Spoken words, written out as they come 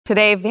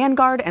Today,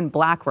 Vanguard and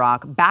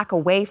BlackRock back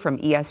away from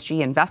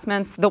ESG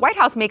investments. The White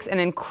House makes an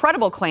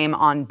incredible claim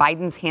on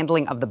Biden's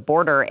handling of the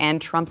border,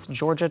 and Trump's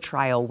Georgia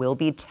trial will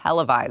be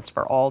televised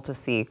for all to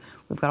see.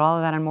 We've got all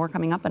of that and more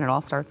coming up, and it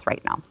all starts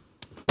right now.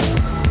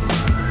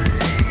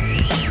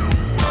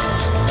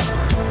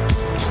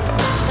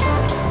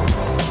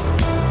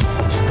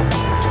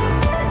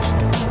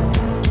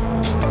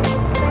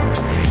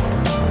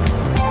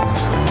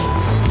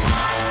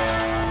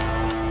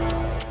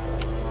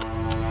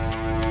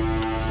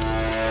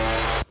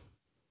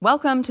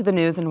 Welcome to the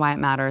news and why it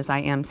matters. I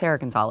am Sarah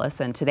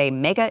Gonzalez, and today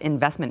mega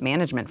investment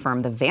management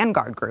firm the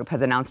Vanguard Group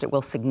has announced it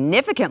will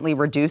significantly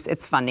reduce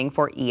its funding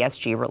for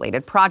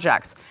ESG-related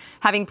projects.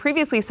 Having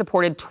previously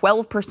supported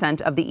 12%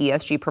 of the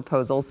ESG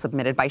proposals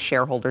submitted by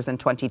shareholders in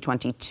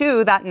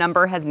 2022, that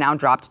number has now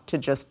dropped to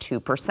just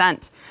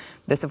 2%.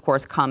 This, of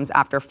course, comes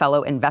after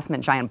fellow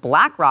investment giant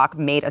BlackRock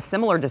made a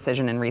similar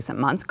decision in recent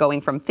months, going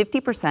from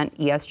 50%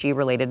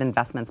 ESG-related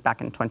investments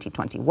back in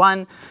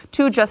 2021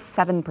 to just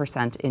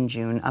 7% in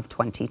June of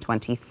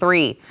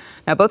 2023.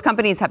 Now, both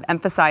companies have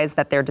emphasized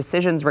that their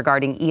decisions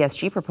regarding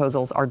ESG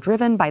proposals are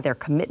driven by their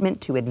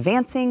commitment to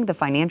advancing the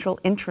financial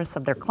interests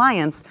of their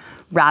clients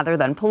rather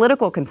than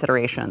political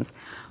considerations.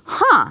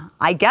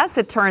 I guess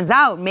it turns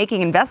out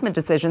making investment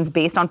decisions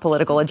based on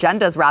political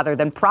agendas rather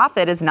than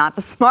profit is not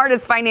the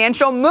smartest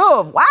financial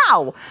move.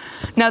 Wow.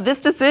 Now, this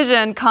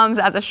decision comes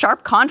as a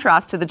sharp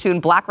contrast to the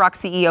tune BlackRock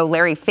CEO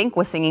Larry Fink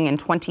was singing in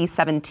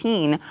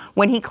 2017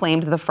 when he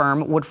claimed the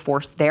firm would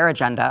force their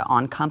agenda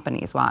on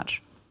companies.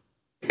 Watch.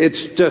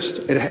 It's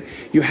just,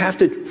 you have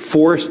to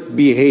force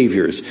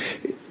behaviors.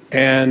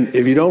 And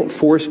if you don't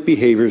force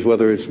behaviors,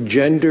 whether it's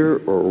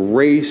gender or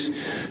race,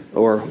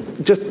 or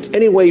just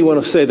any way you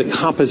want to say the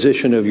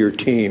composition of your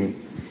team,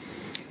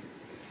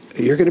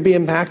 you're going to be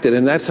impacted.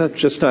 And that's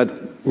not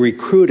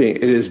recruiting.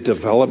 It is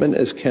development,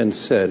 as Ken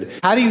said.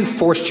 How do you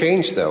force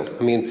change, though?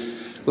 I mean,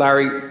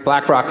 Larry,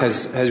 BlackRock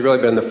has really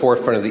been in the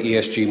forefront of the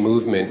ESG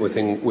movement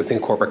within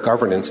corporate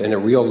governance and a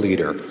real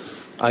leader.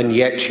 And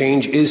yet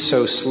change is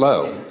so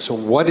slow. So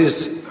what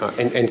is,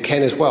 and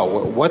Ken as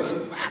well,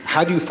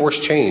 how do you force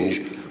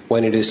change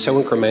when it is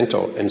so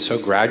incremental and so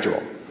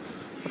gradual?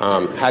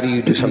 How do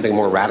you do something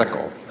more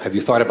radical? Have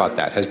you thought about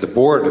that? Has the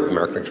board of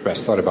American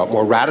Express thought about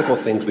more radical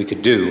things we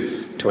could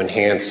do to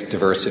enhance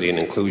diversity and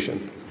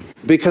inclusion?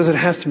 Because it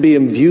has to be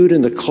imbued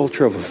in the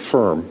culture of a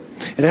firm.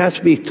 It has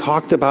to be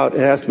talked about. It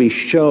has to be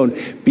shown.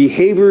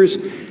 Behaviors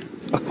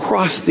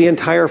across the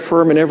entire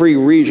firm in every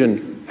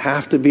region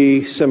have to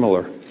be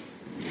similar.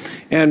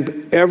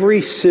 And every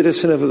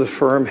citizen of the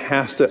firm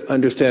has to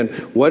understand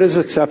what is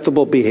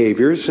acceptable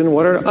behaviors and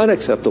what are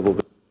unacceptable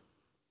behaviors.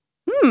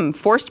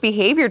 Forced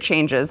behavior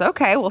changes.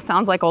 Okay, well,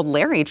 sounds like old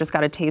Larry just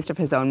got a taste of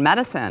his own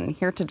medicine.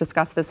 Here to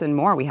discuss this and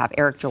more, we have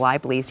Eric July,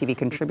 Blaze TV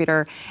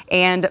contributor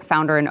and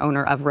founder and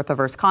owner of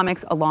Ripaverse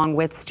Comics, along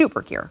with Stu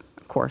Burkier,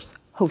 of course,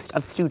 host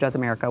of Stu Does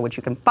America, which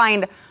you can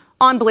find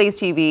on Blaze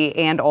TV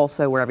and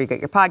also wherever you get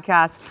your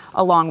podcasts,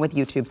 along with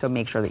YouTube. So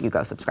make sure that you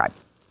go subscribe.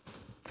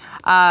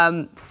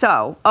 By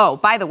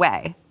the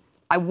way,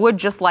 I would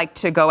just like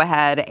to go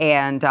ahead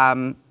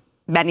and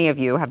many of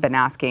you have been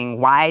asking,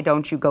 why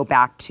don't you go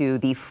back to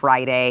the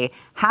Friday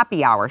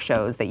happy hour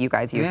shows that you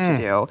guys used to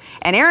do?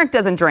 And Eric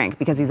doesn't drink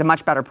because he's a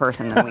much better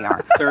person than we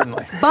are.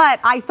 Certainly.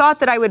 But I thought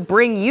that I would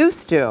bring you,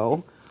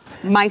 Stu,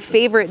 my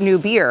favorite new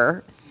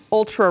beer,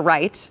 Ultra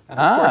Right. Of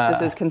course,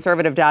 this is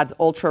Conservative Dad's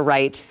Ultra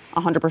Right,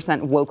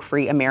 100%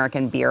 woke-free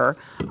American beer.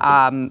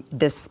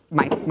 This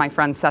my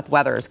friend Seth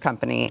Weather's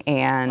company,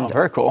 and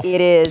very cool.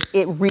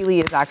 It really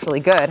is actually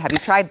good. Have you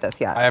tried this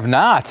yet? I have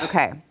not.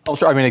 Okay.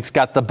 Ultra. I mean, it's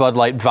got the Bud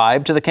Light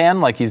vibe to the can.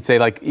 Like you'd say,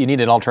 like you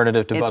need an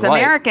alternative to Bud Light. It's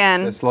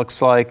American. This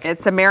looks like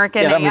it's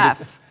American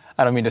AF.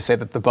 I don't mean to say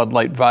that the Bud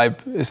Light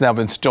vibe has now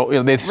been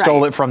stolen. They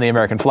stole it from the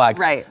American flag.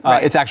 Right.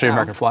 It's actually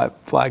American flag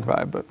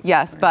vibe. But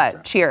yes,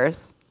 but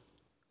cheers.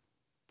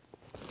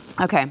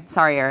 Okay,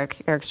 sorry,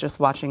 Eric. Eric's just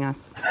watching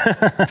us.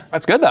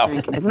 That's good, though.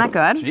 Isn't that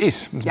good?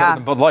 Jeez, it's better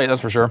than Bud Light,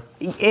 that's for sure.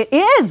 It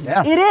is.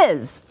 Yeah. It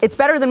is. It's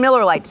better than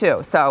Miller Lite,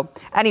 too. So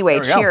anyway,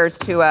 cheers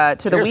to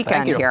the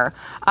weekend here.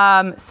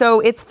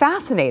 So it's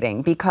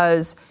fascinating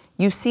because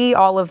you see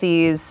all of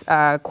these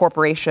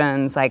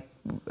corporations, like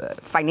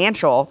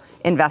financial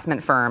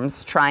investment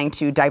firms, trying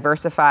to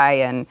diversify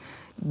and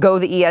go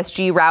the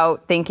ESG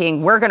route,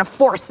 thinking, we're going to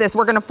force this,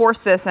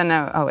 and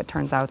it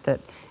turns out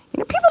that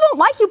people don't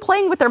like you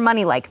playing with their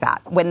money like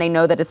that when they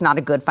know that it's not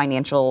a good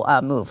financial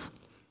move.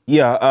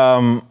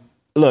 Yeah.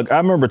 Look, I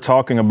remember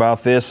talking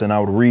about this, and I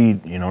would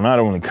read, not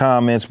only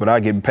comments, but I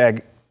get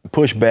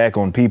pushback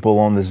on people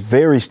on this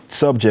very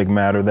subject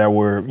matter that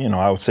were,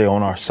 I would say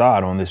on our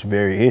side on this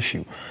very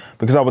issue,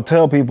 because I would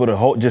tell people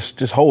to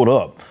just hold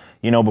up.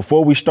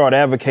 Before we start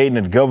advocating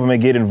that the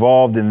government get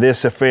involved in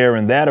this affair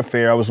and that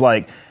affair, I was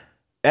like,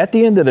 at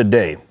the end of the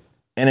day,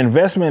 an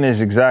investment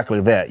is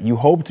exactly that. You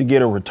hope to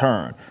get a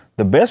return.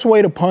 The best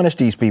way to punish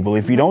these people,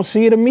 if you don't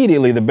see it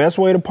immediately, the best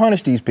way to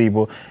punish these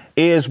people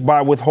is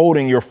by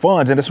withholding your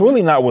funds. And it's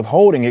really not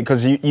withholding it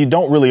because you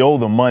don't really owe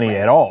them money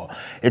at all.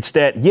 It's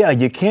that,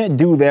 you can't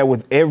do that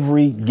with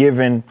every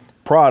given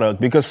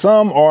product, because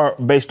some are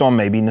based on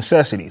maybe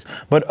necessities,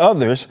 but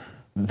others,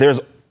 there's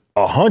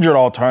 100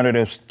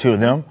 alternatives to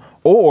them,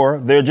 or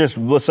they're just,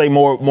 let's say,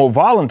 more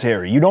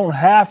voluntary. You don't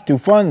have to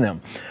fund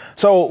them.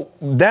 So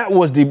that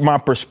was my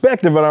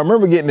perspective, and I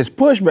remember getting this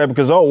pushback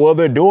because,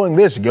 they're doing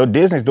this.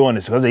 Disney's doing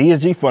this because of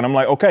ESG fund. I'm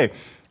like, okay,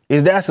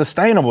 is that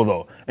sustainable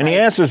though? And the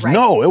answer is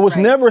no. It was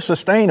never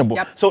sustainable.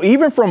 Yep. So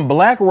even from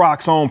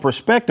BlackRock's own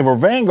perspective or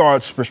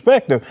Vanguard's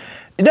perspective,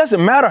 it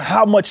doesn't matter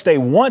how much they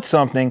want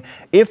something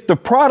if the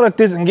product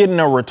isn't getting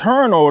a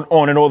return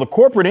on it, or the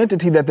corporate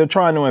entity that they're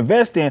trying to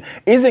invest in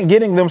isn't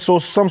getting them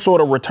some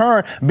sort of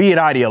return, be it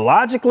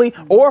ideologically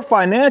or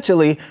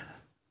financially.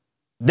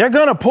 They're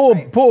going to pull,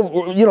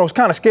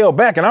 kind of scale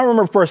back. And I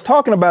remember first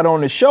talking about it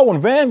on the show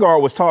when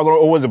Vanguard was talking,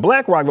 or was it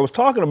BlackRock that was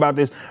talking about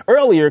this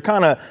earlier,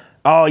 kind of,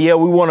 we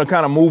want to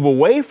kind of move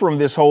away from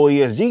this whole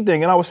ESG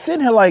thing. And I was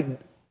sitting here like,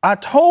 I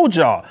told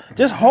y'all,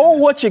 just hold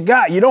what you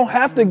got. You don't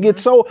have to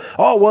get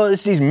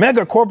it's these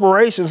mega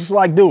corporations. It's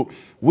like, dude,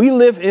 we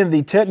live in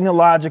the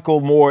technological,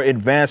 more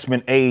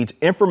advancement age.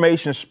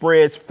 Information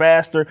spreads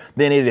faster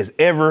than it has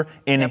ever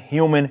in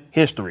human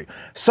history.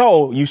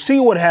 So you see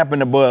what happened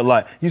to Bud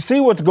Light. You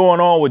see what's going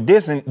on with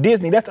Disney.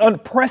 That's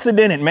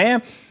unprecedented,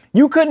 man.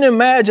 You couldn't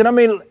imagine. I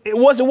mean, it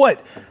wasn't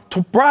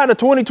prior to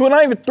 2020,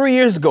 not even 3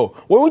 years ago,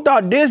 where we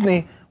thought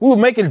Disney, we were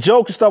making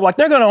jokes and stuff like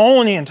they're going to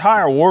own the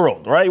entire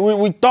world, right?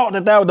 We thought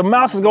that the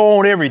mouse is going to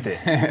own everything.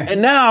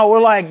 And now we're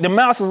like, the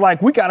mouse is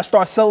like, we got to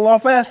start selling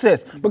off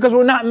assets because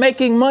we're not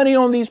making money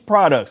on these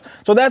products.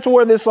 So that's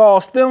where this all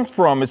stems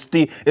from.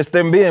 It's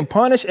them being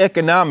punished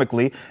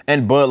economically.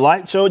 And Bud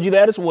Light showed you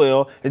that as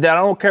well, is that I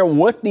don't care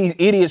what these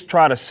idiots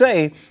try to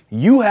say,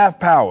 you have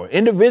power.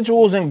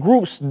 Individuals and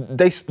groups,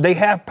 they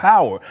have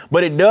power,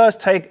 but it does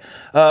take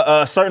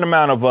a certain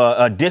amount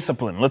of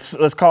discipline.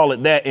 Let's call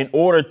it that, in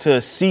order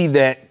to see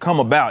that come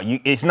about.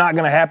 It's not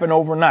going to happen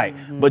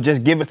overnight, but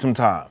just give it some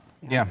time.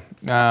 Yeah,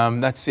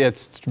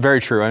 it's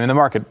very true. I mean, the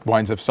market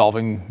winds up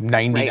solving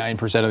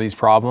 99% of these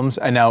problems.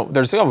 And now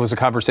there's always a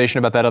conversation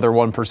about that other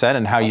 1%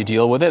 and how you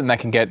deal with it, and that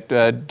can get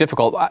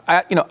difficult.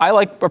 I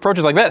like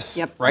approaches like this.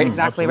 Yep, right?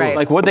 Exactly right.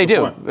 Like what they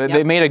do.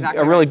 They made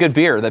a really good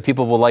beer that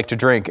people will like to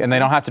drink, and they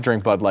don't have to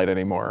drink Bud Light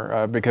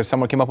anymore because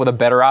someone came up with a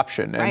better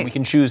option, and we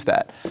can choose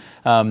that.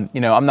 I'm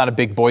not a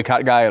big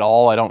boycott guy at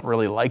all. I don't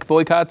really like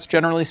boycotts,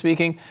 generally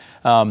speaking.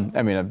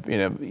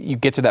 You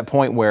get to that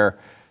point where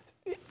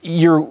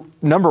you're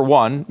number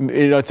one,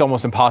 it's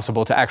almost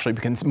impossible to actually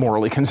be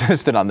morally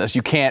consistent on this.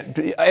 You can't,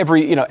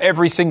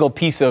 every single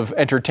piece of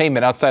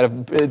entertainment outside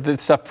of the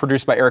stuff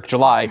produced by Eric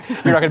July,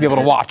 you're not going to be able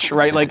to watch,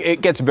 right? Like,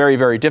 it gets very,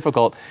 very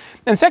difficult.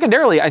 And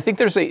secondarily, I think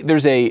there's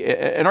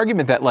an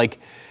argument that, like,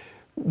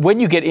 when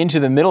you get into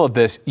the middle of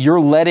this,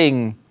 you're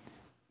letting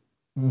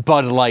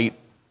Bud Light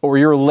or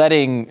you're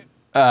letting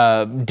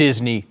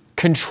Disney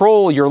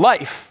control your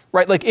life.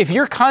 Right, like if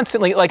you're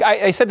constantly, like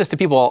I said this to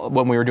people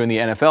when we were doing the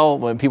NFL,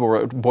 when people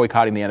were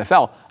boycotting the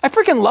NFL, I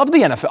freaking love the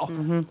NFL.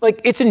 Mm-hmm.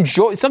 Like it's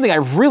something I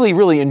really,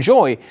 really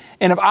enjoy.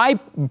 And if I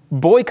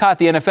boycott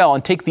the NFL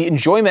and take the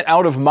enjoyment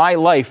out of my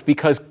life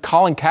because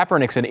Colin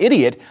Kaepernick's an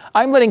idiot,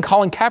 I'm letting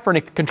Colin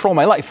Kaepernick control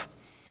my life.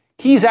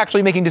 He's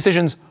actually making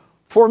decisions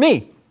for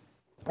me.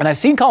 And I've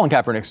seen Colin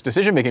Kaepernick's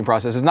decision-making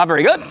process is not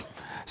very good.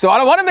 So I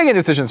don't want him making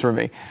decisions for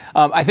me.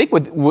 I think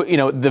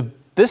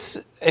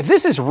if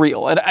this is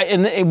real,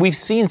 and we've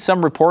seen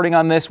some reporting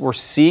on this, we're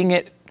seeing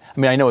it. I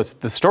mean, I know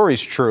the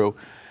story's true,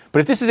 but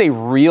if this is a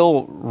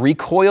real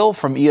recoil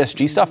from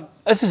ESG stuff,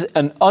 this is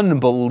an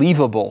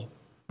unbelievable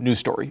news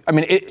story. I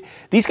mean,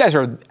 these guys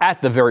are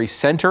at the very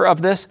center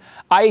of this.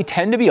 I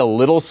tend to be a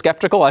little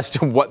skeptical as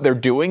to what they're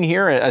doing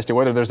here, as to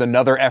whether there's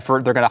another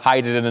effort, they're going to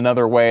hide it in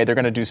another way, they're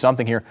going to do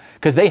something here.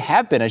 Because they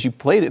have been, as you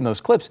played in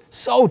those clips,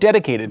 so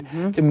dedicated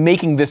to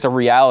making this a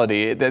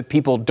reality that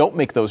people don't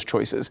make those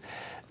choices.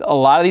 A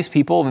lot of these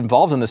people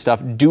involved in this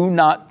stuff do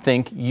not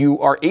think you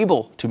are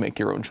able to make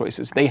your own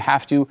choices. They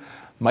have to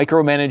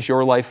micromanage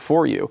your life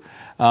for you.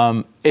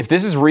 If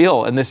this is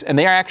real and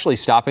they are actually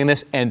stopping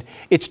this, and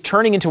it's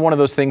turning into one of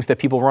those things that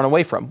people run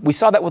away from. We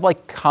saw that with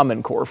like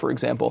Common Core, for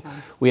example.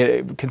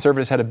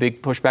 Conservatives had a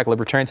big pushback,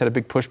 libertarians had a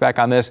big pushback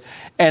on this,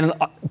 and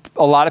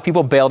a lot of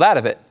people bailed out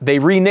of it. They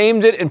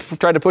renamed it and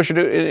tried to push it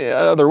in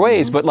other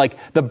ways, but like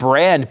the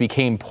brand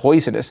became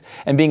poisonous,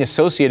 and being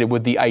associated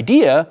with the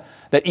idea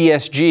that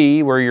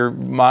ESG, where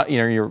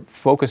you're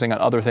focusing on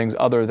other things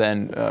other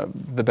than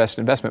the best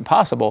investment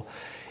possible,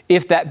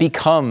 if that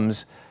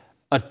becomes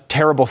a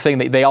terrible thing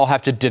that they all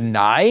have to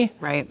deny,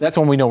 right, that's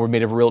when we know we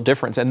made a real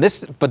difference. And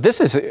this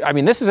is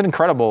an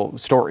incredible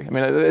story. I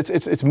mean,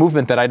 it's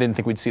movement that I didn't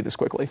think we'd see this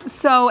quickly.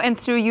 So, and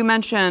Stu, you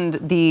mentioned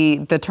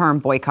the term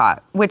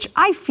boycott, which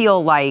I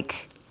feel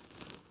like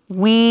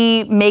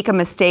we make a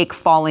mistake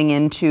falling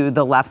into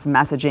the left's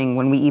messaging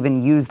when we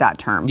even use that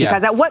term. Yeah.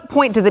 Because at what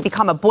point does it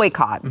become a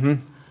boycott?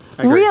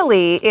 Mm-hmm.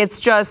 Really,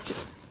 it's just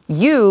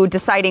you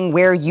deciding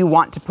where you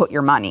want to put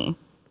your money,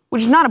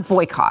 which is not a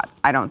boycott,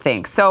 I don't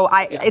think. So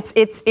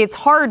it's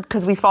hard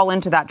because we fall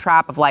into that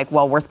trap of like,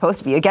 well, we're supposed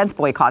to be against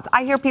boycotts.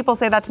 I hear people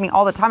say that to me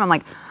all the time. I'm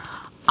like,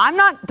 I'm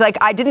not like,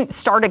 I didn't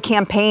start a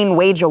campaign,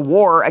 wage a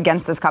war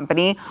against this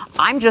company.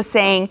 I'm just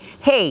saying,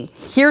 hey,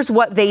 here's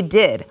what they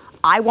did.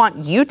 I want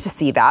you to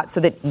see that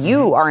so that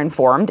you are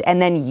informed, and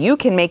then you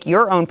can make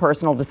your own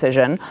personal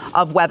decision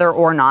of whether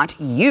or not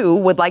you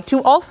would like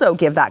to also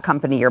give that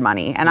company your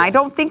money. And I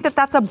don't think that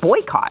that's a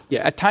boycott.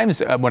 Yeah, at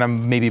times when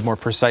I'm maybe more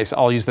precise,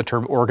 I'll use the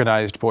term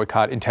organized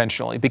boycott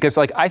intentionally, because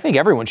like I think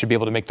everyone should be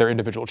able to make their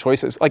individual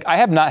choices. Like I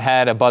have not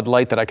had a Bud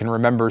Light that I can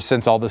remember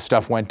since all this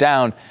stuff went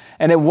down.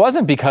 And it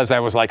wasn't because I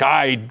was like,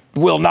 I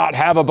will not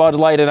have a Bud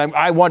Light and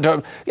I want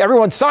to,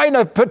 everyone sign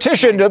a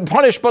petition to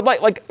punish Bud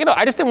Light. Like,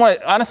 I just didn't want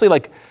to, honestly,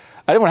 like,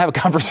 I didn't want to have a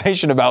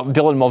conversation about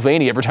Dylan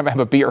Mulvaney every time I have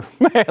a beer.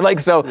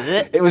 So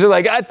it was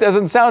like, that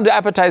doesn't sound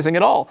appetizing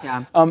at all.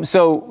 Yeah.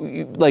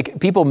 So like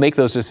people make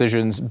those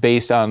decisions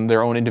based on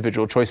their own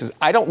individual choices.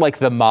 I don't like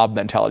the mob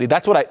mentality.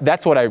 That's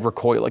what I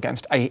recoil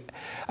against. I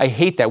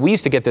hate that. We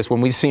used to get this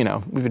when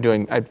I've been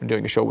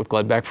doing a show with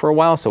Glenn Beck for a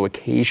while. So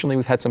occasionally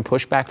we've had some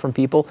pushback from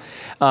people.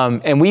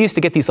 And we used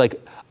to get these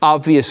like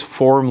obvious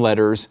form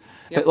letters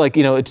that like,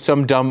 it's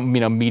some dumb,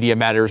 Media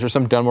Matters or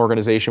some dumb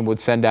organization would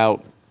send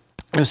out.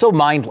 It was so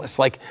mindless.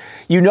 Like,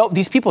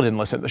 these people didn't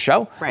listen to the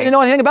show. Right. They didn't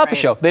know anything about the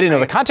show. They didn't know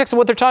the context of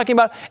what they're talking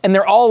about. And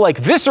they're all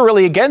like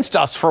viscerally against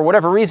us for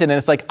whatever reason. And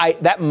it's like,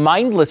 that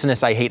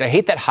mindlessness I hate. I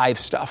hate that hive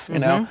stuff, you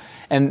know?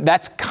 And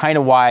that's kind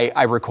of why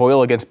I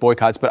recoil against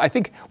boycotts. But I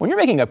think when you're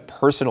making a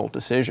personal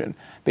decision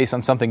based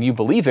on something you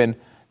believe in,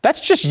 that's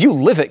just you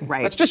living.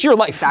 Right. That's just your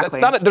life. Exactly.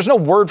 There's no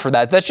word for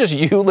that. That's just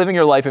you living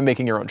your life and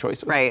making your own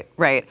choices.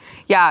 Right.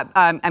 Yeah.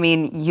 I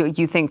mean,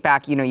 you think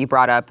back, you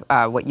brought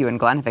up what you and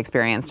Glenn have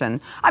experienced.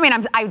 And I mean,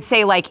 I would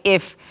say like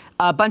if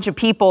a bunch of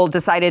people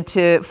decided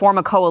to form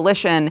a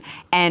coalition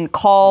and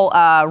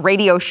call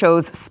radio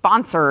shows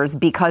sponsors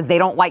because they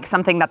don't like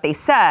something that they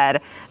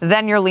said,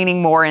 then you're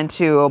leaning more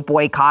into a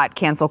boycott,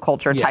 cancel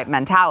culture type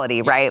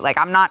mentality, right? Like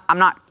I'm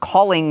not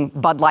calling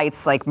Bud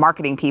Light's like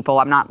marketing people.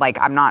 I'm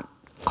not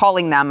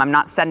calling them. I'm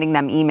not sending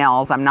them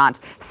emails. I'm not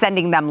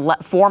sending them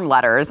form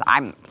letters.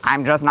 I'm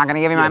just not going to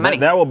give you my money.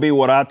 That would be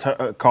what I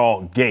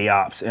call gay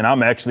ops, and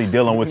I'm actually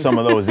dealing with some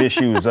of those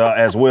issues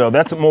as well.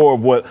 That's more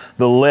of what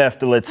the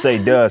left, let's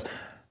say, does.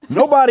 I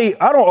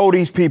don't owe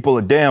these people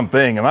a damn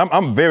thing, and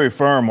I'm very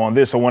firm on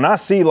this. So when I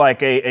see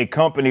like a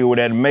company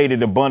that made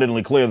it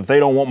abundantly clear that they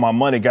don't want my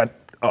money,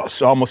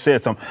 so I almost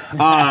said something.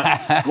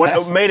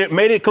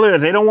 Made it clear that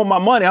they don't want my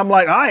money. I'm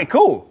like, all right,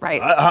 cool.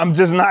 Right. I'm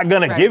just not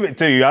gonna give it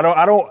to you. I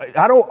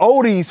don't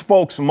owe these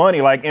folks money.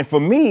 Like, and for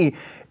me,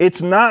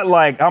 it's not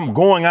like I'm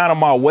going out of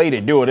my way to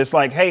do it. It's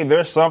like, hey,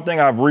 there's something,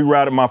 I've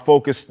rerouted my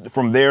focus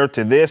from there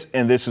to this,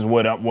 and this is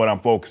what I'm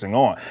focusing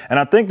on. And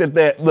I think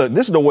that look,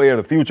 this is the way of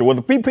the future,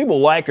 whether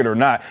people like it or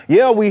not.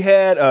 Yeah, we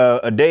had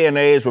a day and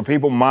age where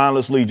people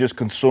mindlessly just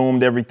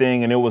consumed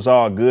everything and it was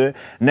all good.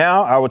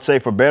 Now, I would say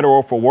for better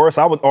or for worse,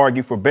 I would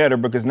argue for better,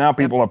 because now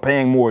people are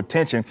paying more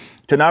attention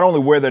to not only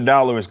where their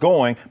dollar is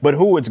going, but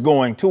who it's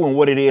going to and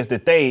what it is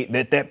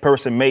that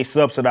person may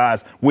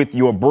subsidize with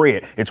your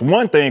bread. It's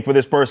one thing for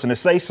this person to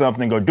say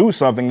something or do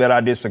something that I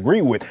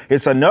disagree with.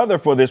 It's another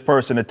for this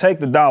person to take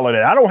the dollar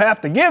that I don't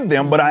have to give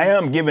them, but I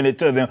am giving it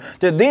to them,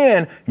 to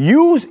then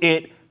use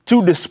it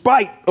to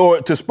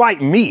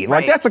spite me.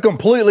 Like, that's a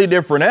completely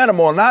different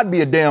animal, and I'd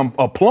be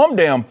a plumb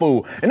damn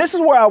fool. And this is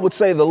where I would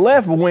say the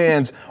left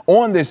wins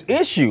on this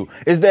issue,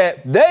 is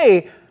that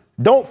they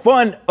don't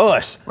fund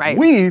us. Right.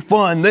 We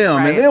fund them.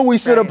 Right. And then we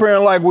sit up here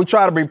and like we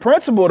try to be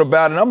principled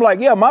about it. And I'm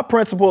like, yeah, my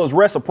principle is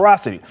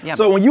reciprocity. Yep.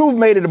 So when you've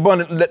made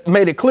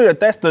it clear that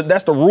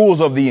that's the rules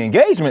of the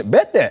engagement,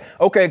 bet that.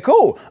 Okay,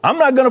 cool. I'm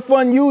not gonna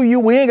fund you.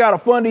 We ain't gotta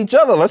fund each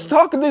other. Let's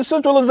talk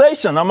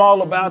decentralization. I'm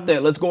all about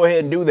that. Let's go ahead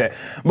and do that.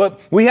 But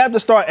we have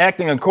to start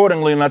acting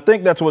accordingly. And I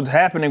think that's what's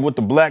happening with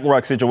the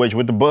BlackRock situation,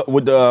 with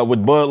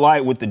Bud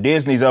Light, with the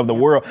Disneys of the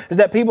world, is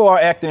that people are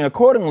acting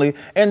accordingly.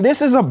 And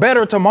this is a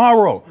better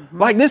tomorrow.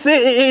 Mm-hmm. Like this.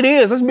 It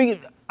is.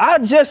 I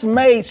just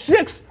made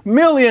 $6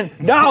 million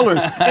in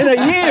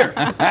a year.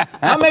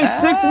 I made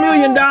 $6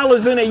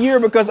 million in a year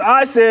because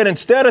I said,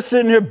 instead of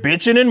sitting here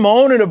bitching and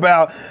moaning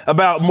about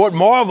what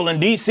Marvel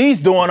and DC's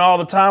doing all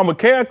the time with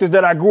characters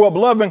that I grew up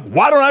loving,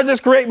 why don't I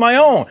just create my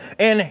own?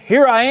 And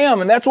here I am,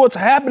 and that's what's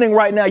happening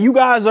right now. You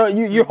guys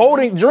you're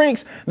holding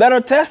drinks that are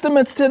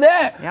testaments to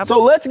that. Yep.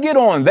 So let's get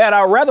on that.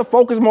 I'd rather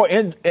focus more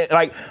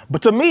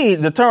but to me,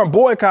 the term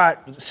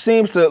boycott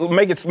seems to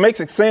makes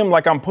it seem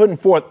like I'm putting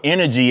forth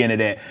energy into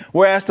that.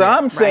 Whereas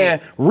I'm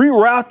saying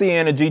reroute the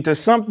energy to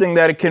something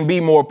that it can be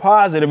more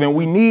positive, and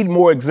we need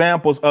more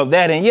examples of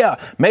that. And yeah,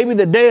 maybe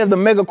the day of the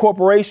mega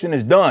corporation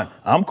is done.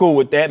 I'm cool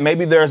with that.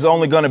 Maybe there's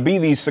only going to be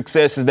these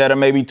successes that are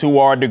maybe to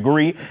our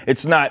degree.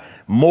 It's not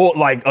more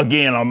like,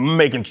 again, I'm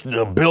making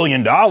 $1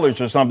 billion or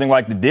something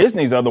like the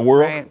Disneys of the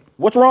world. Right.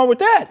 What's wrong with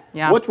that?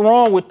 Yeah. What's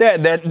wrong with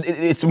that? That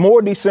it's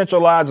more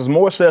decentralized, it's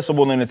more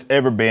accessible than it's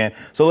ever been.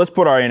 So let's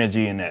put our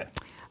energy in that.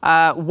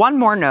 One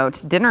more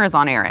note. Dinner is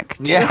on Eric.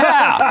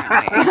 Yeah.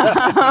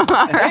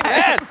 All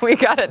right. We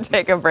got to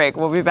take a break.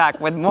 We'll be back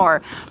with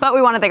more. But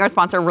we want to thank our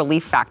sponsor,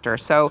 Relief Factor.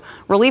 So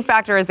Relief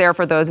Factor is there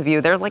for those of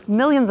you. There's like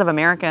millions of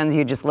Americans.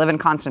 You just live in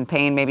constant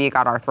pain. Maybe you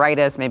got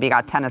arthritis. Maybe you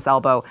got tennis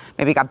elbow.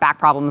 Maybe you got back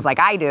problems like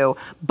I do.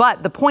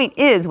 But the point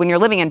is, when you're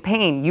living in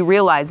pain, you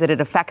realize that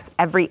it affects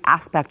every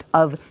aspect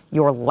of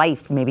your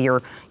life. Maybe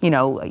you're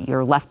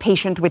less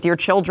patient with your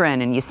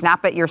children and you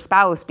snap at your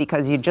spouse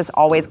because you just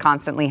always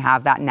constantly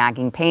have that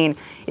nagging pain.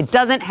 It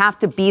doesn't have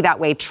to be that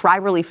way. Try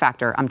Relief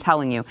Factor. I'm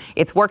telling you,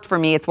 it's worked for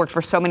me. It's worked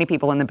for so many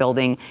people in the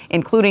building,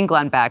 including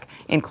Glenn Beck,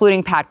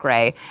 including Pat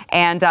Gray.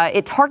 And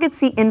it targets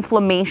the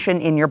inflammation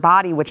in your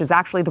body, which is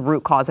actually the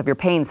root cause of your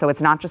pain. So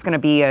it's not just going to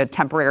be a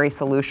temporary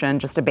solution,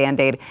 just a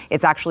Band-Aid.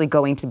 It's actually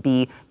going to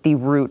be the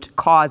root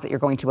cause that you're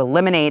going to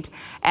eliminate.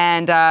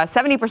 And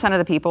 70% of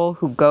the people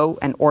who go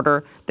and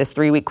order this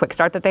 3-week quick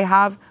start that they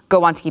have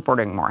go on to keep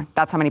ordering more.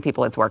 That's how many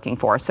people it's working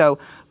for. So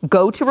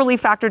go to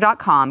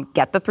relieffactor.com,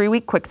 get the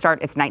 3-week quick start.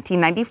 It's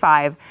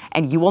 $19.95,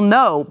 and you will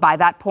know by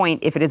that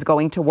point if it is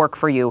going to work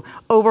for you.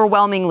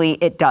 Overwhelmingly,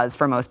 it does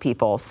for most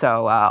people.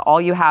 So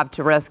all you have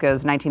to risk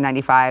is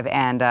 $19.95,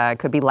 and it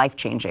could be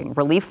life-changing.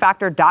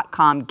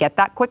 Relieffactor.com. Get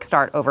that quick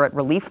start over at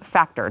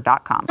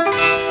relieffactor.com.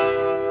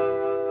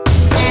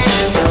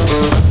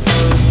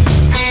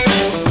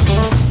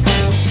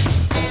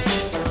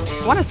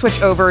 I want to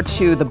switch over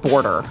to the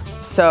border.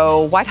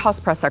 So White House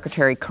Press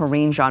Secretary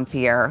Karine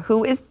Jean-Pierre,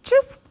 who is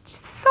just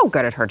so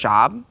good at her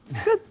job,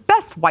 the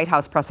best White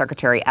House press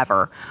secretary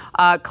ever,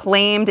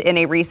 claimed in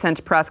a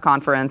recent press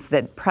conference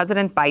that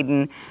President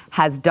Biden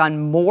has done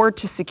more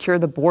to secure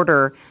the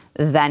border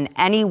than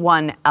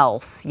anyone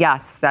else.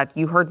 Yes, that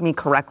you heard me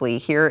correctly.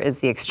 Here is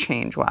the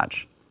exchange.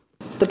 Watch.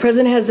 The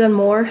president has done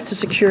more to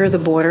secure the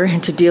border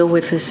and to deal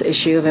with this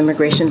issue of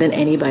immigration than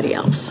anybody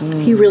else.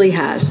 He really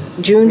has.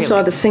 June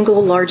saw the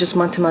single largest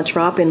month-to-month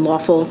drop in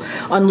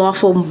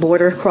unlawful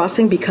border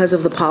crossing because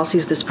of the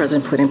policies this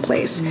president put in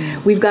place.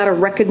 We've got a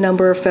record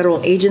number of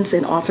federal agents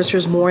and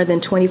officers, more than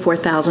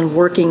 24,000,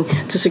 working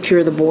to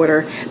secure the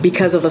border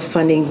because of the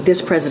funding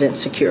this president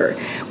secured.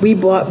 We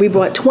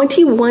brought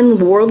 21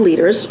 world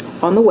leaders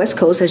on the West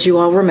Coast, as you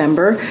all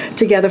remember,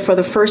 together for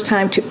the first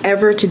time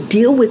to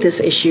deal with this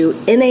issue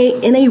in a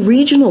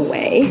regional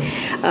way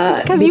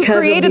because of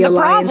the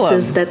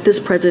alliances that this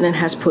president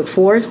has put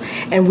forth.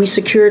 And we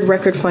secured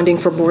record funding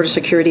for border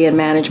security and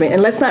management.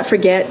 And let's not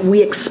forget,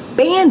 we've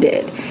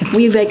expanded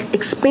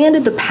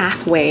the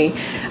pathway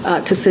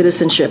to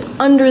citizenship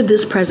under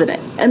this president.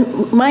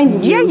 And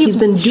mind you, he's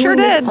been doing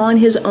this on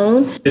his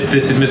own.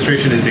 This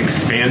administration has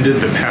expanded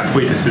the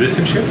pathway to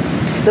citizenship?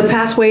 The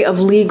pathway of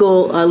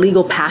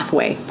legal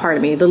pathway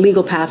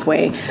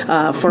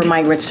for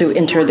migrants to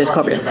enter this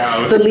country.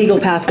 The legal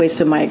pathways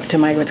to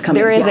migrants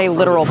coming. There is a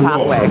literal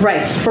pathway.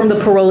 Right, from the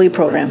parolee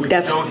program.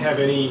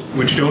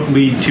 Which don't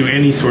lead to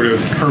any sort of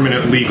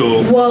permanent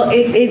legal. Well,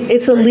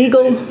 it's a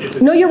legal.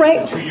 No, you're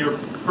right.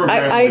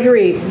 I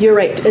agree. You're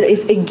right.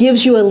 It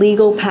gives you a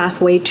legal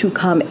pathway to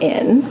come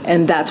in,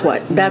 and that's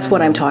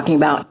what I'm talking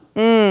about.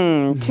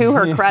 To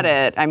her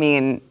credit, I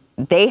mean,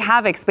 they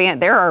have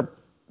expanded. There are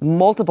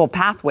multiple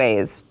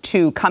pathways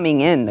to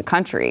coming in the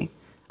country.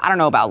 I don't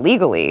know about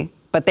legally,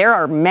 but there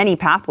are many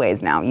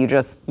pathways now. You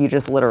just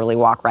literally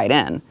walk right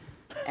in.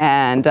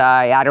 And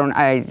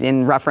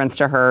in reference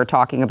to her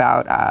talking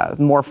about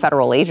more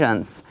federal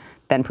agents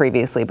than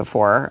previously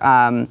before,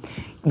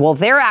 well,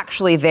 they're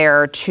actually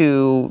there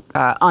to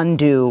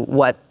undo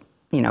what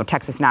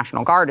Texas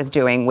National Guard is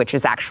doing, which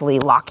is actually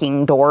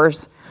locking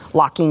doors,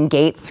 locking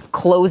gates,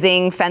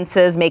 closing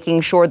fences, making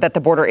sure that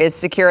the border is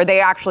secure. They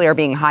actually are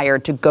being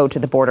hired to go to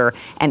the border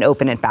and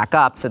open it back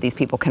up so these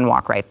people can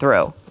walk right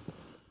through.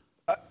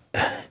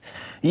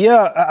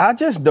 Yeah, I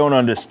just don't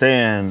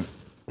understand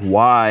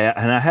why.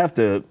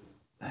 And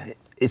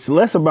it's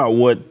less about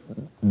what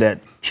that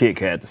chick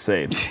had to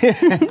say,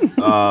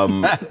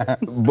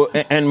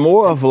 and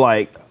more of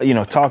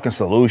talking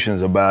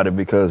solutions about it,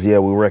 because we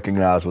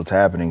recognize what's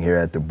happening here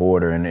at the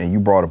border, and you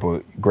brought up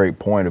a great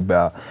point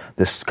about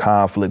this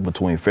conflict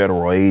between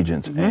federal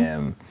agents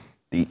and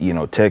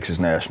the Texas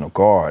National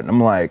Guard. And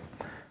I'm like,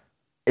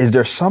 is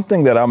there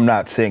something that I'm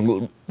not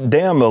seeing?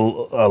 Damn the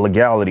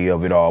legality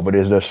of it all, but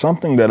is there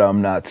something that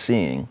I'm not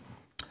seeing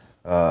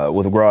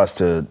with regards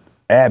to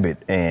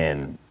Abbott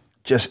and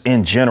just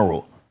in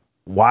general?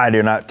 Why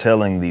they're not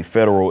telling the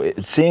federal,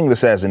 seeing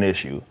this as an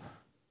issue,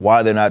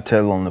 why they're not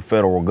telling the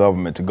federal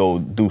government to go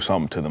do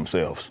something to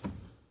themselves?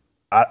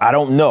 I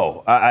don't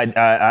know.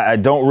 I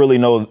don't really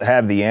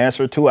have the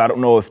answer to it. I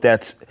don't know if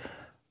that's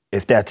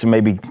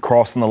maybe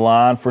crossing the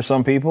line for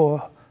some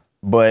people,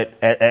 but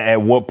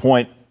at what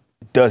point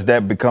does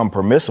that become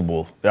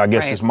permissible? I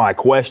guess is my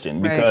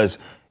question, because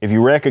if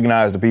you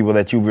recognize the people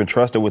that you've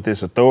entrusted with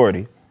this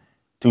authority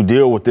to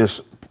deal with this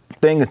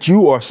thing that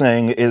you are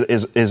saying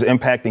is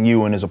impacting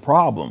you and is a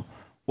problem,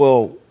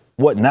 well,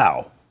 what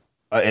now?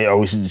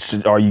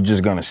 Are you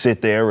just going to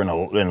sit there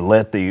and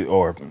let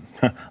or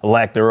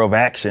lack thereof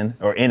action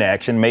or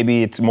inaction?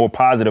 Maybe it's more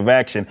positive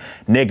action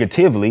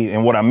negatively.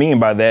 And what I mean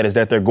by that is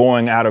that they're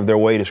going out of their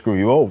way to screw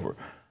you over.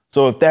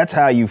 So if that's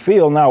how you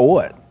feel, now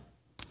what?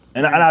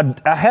 And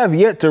I have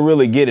yet to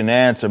really get an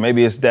answer.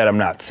 Maybe it's that I'm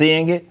not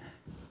seeing it.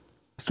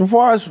 As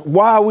far as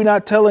why are we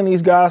not telling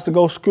these guys to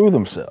go screw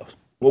themselves?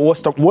 Well,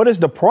 what is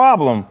the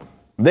problem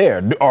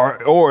there?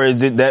 Or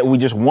is it that we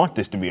just want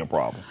this to be a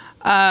problem?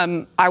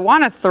 I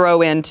want to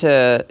throw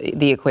into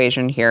the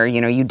equation here.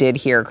 You did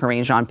hear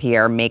Karine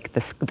Jean-Pierre make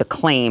the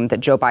claim that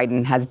Joe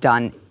Biden has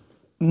done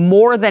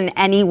more than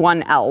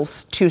anyone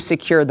else to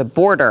secure the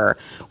border,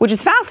 which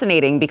is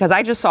fascinating because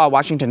I just saw a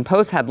Washington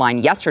Post headline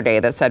yesterday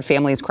that said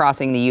families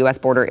crossing the U.S.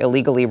 border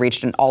illegally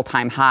reached an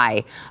all-time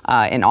high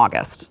in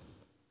August.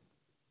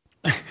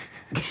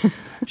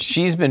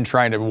 She's been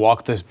trying to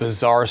walk this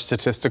bizarre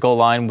statistical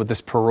line with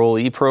this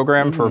parolee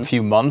program for a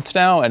few months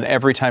now, and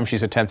every time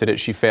she's attempted it,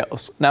 she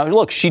fails. Now,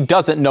 look, she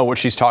doesn't know what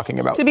she's talking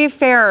about. To be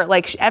fair,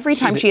 every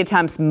time she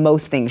attempts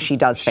most things, she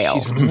does fail.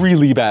 She's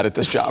really bad at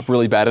this job,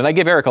 really bad. And I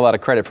give Eric a lot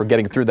of credit for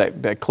getting through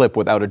that clip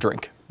without a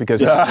drink,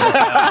 because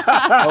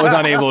I was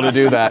unable to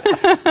do that.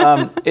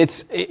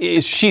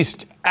 She's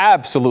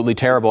absolutely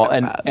terrible.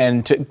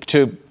 And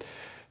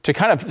to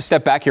kind of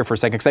step back here for a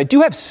second, because I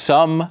do have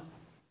some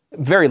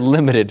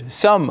limited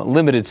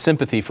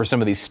sympathy for some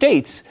of these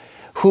states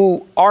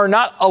who are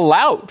not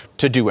allowed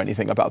to do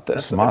anything about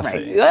this. That's my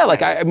thing.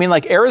 Yeah,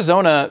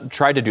 Arizona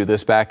tried to do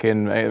this back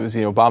in, it was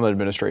the Obama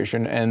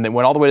administration, and they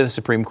went all the way to the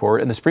Supreme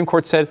Court, and the Supreme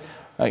Court said,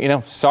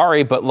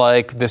 sorry,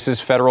 but this is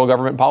federal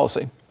government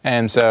policy.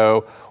 And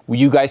so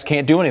you guys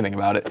can't do anything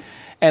about it.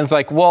 And it's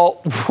like,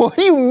 well, what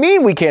do you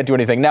mean we can't do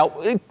anything? Now,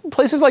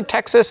 places like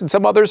Texas and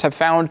some others have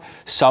found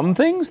some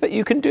things that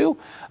you can do,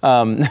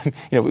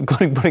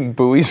 including putting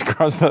buoys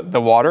across the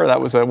water.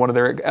 That was one of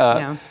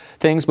their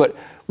things. But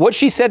what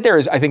she said there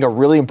is, I think, a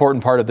really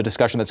important part of the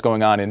discussion that's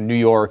going on in New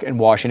York and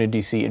Washington,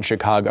 D.C. and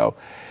Chicago,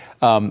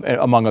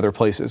 among other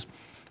places.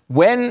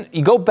 When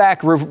you go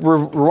back,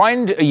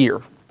 rewind a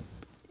year,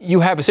 you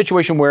have a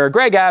situation where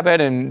Greg Abbott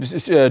and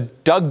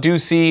Doug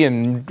Ducey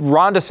and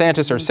Ron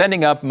DeSantis are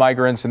sending up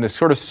migrants in this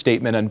sort of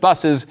statement on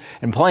buses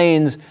and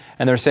planes,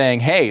 and they're saying,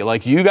 hey,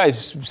 you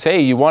guys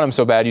say you want them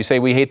so bad, you say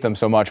we hate them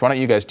so much, why don't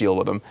you guys deal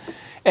with them?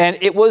 And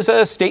it was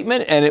a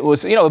statement, and it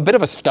was, a bit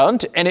of a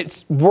stunt, and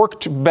it's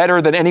worked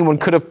better than anyone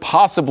could have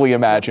possibly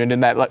imagined,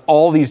 in that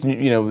all these,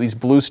 these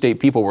blue state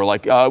people were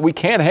like, we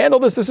can't handle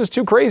this is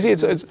too crazy.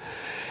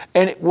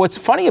 And what's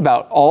funny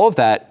about all of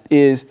that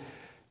is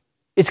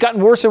it's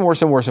gotten worse and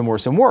worse and worse and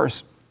worse and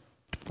worse.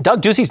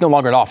 Doug Ducey's no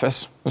longer in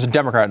office. There's a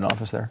Democrat in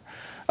office there.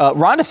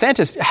 Ron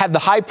DeSantis had the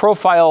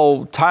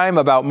high-profile time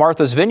about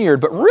Martha's Vineyard,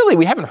 but really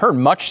we haven't heard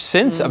much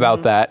since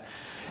about that.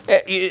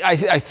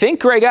 I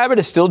think Greg Abbott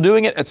is still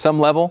doing it at some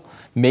level.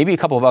 Maybe a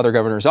couple of other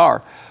governors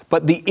are.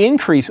 But the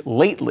increase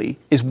lately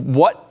is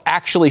what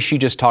actually she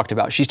just talked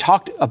about. She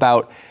talked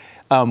about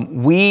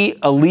we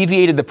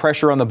alleviated the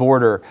pressure on the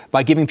border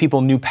by giving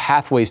people new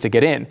pathways to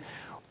get in.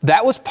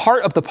 That was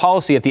part of the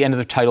policy at the end of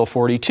the Title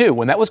 42.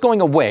 When that was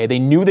going away, they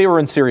knew they were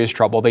in serious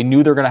trouble. They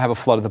knew they were going to have a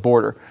flood at the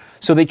border.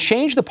 So they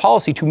changed the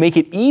policy to make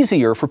it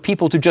easier for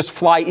people to just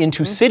fly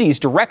into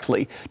cities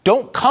directly.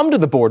 Don't come to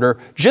the border,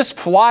 just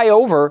fly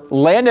over,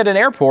 land at an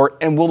airport,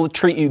 and we'll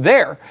treat you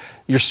there.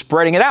 You're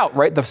spreading it out,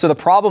 right? So the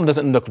problem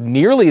doesn't look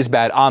nearly as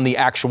bad on the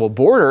actual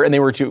border, and they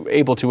were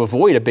able to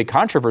avoid a big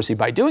controversy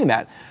by doing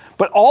that.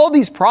 But all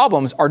these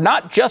problems are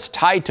not just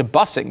tied to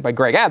busing by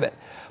Greg Abbott,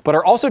 but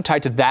are also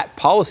tied to that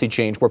policy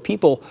change where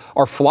people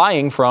are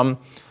flying from,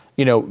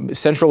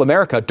 Central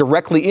America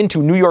directly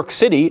into New York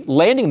City,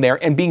 landing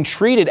there and being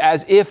treated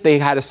as if they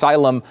had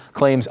asylum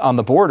claims on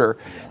the border.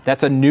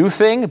 That's a new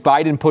thing.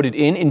 Biden put it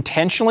in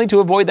intentionally to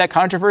avoid that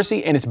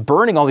controversy, and it's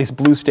burning all these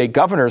blue state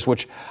governors,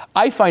 which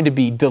I find to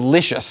be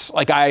delicious.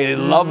 I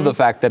love the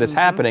fact that it's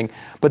happening,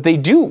 but they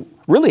do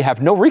really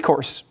have no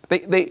recourse.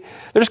 They're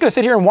just going to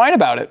sit here and whine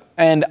about it.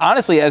 And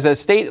honestly, as a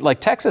state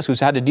like Texas,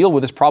 who's had to deal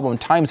with this problem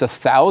times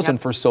 1,000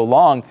 for so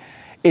long,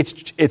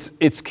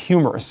 it's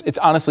humorous. It's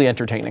honestly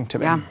entertaining to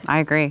me. Yeah, I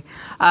agree.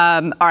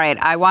 All right,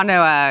 I want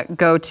to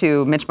go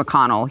to Mitch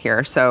McConnell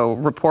here. So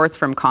reports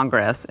from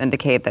Congress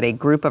indicate that a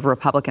group of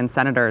Republican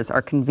senators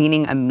are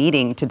convening a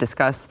meeting to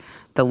discuss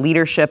the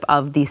leadership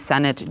of the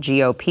Senate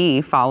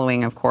GOP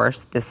following, of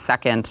course, this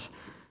second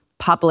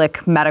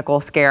public medical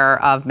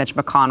scare of Mitch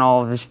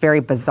McConnell. It was very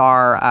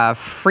bizarre,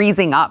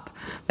 freezing up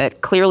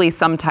that clearly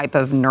some type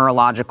of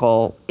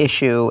neurological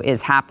issue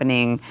is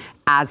happening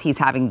as he's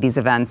having these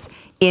events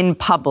in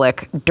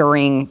public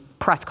during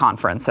press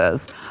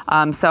conferences.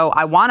 So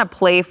I want to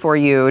play for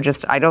you,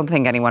 I don't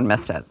think anyone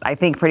missed it. I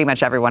think pretty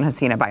much everyone has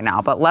seen it by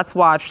now. But let's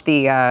watch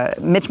the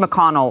Mitch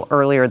McConnell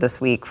earlier this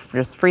week,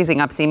 just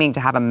freezing up, seeming to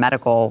have a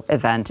medical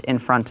event in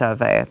front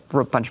of a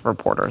bunch of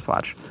reporters.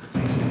 Watch.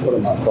 What are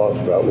my thoughts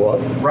about what?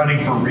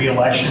 Running for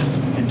re-election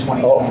in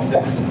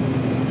 2026.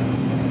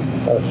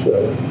 That's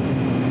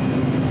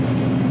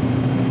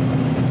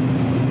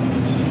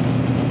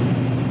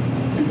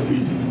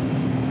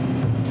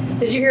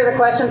Did you hear the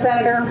question,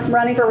 Senator?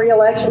 Running for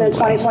re-election in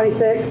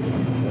 2026?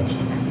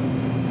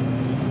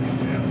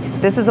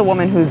 This is a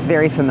woman who's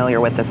very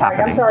familiar with this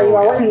happening. I'm sorry, you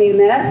are. We're going to need a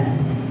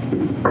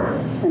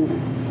minute. Senator.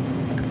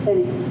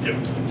 Penny. Yep.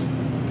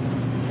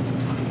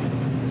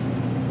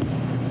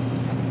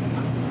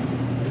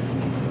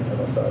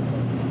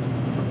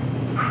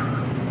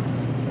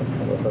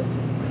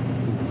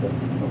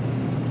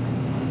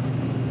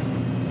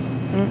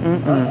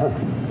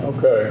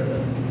 Okay.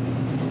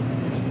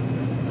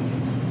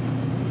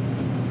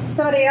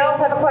 Somebody else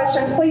have a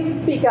question?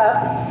 Please speak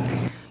up.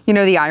 You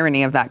know, the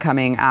irony of that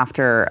coming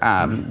after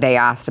they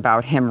asked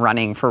about him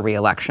running for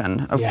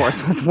re-election, of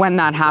course, was when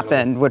that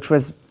happened, which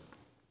was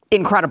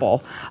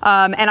incredible.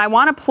 And I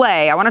want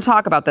to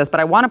talk about this, but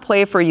I want to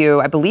play for you.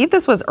 I believe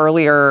this was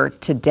earlier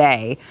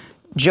today.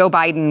 Joe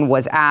Biden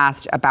was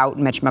asked about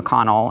Mitch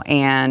McConnell.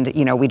 And,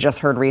 you know, we just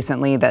heard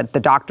recently that the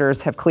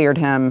doctors have cleared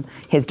him.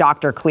 His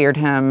doctor cleared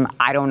him.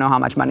 I don't know how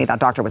much money that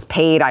doctor was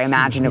paid. I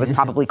imagine it was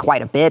probably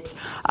quite a bit.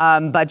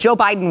 But Joe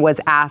Biden was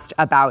asked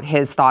about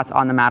his thoughts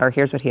on the matter.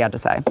 Here's what he had to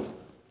say.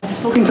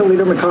 Spoken to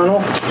Leader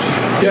McConnell?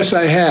 Yes,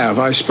 I have.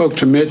 I spoke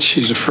to Mitch.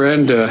 He's a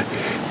friend.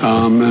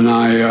 And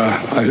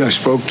I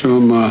spoke to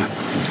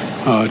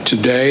him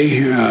today.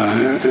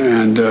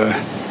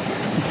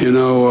 He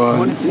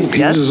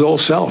was his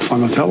old self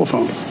on the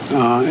telephone.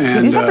 Did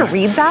you just have to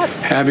read that?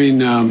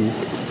 Having a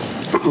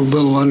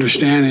little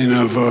understanding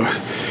of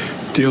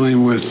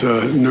dealing with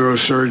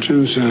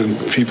neurosurgeons and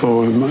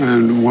people,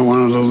 and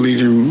one of the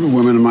leading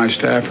women in my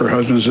staff, her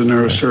husband's a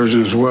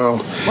neurosurgeon as well.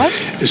 What?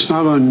 It's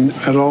not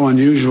at all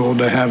unusual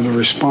to have the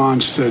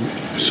response that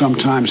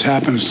sometimes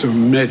happens to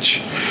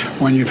Mitch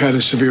when you've had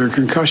a severe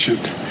concussion.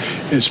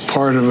 It's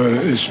part of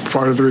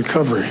the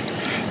recovery.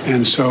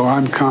 And so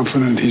I'm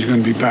confident he's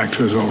going to be back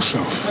to his old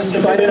self.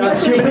 President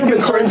Biden, do you have any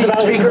concerns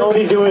about his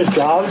ability to do his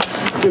job? Do you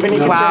have any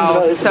concerns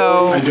about his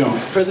ability? I don't.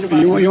 President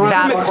Biden, you want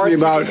to talk to me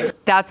about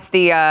it? That's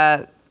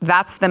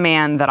the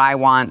man that I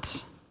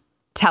want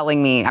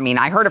telling me. I mean,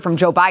 I heard it from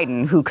Joe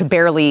Biden, who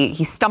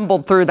he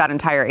stumbled through that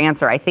entire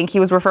answer. I think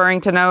he was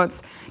referring to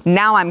notes.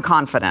 Now I'm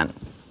confident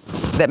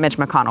that Mitch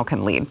McConnell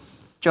can lead.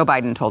 Joe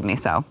Biden told me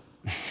so.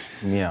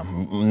 Yeah,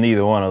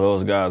 neither one of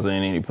those guys are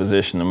in any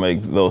position to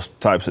make those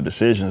types of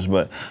decisions.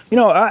 But, you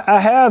know,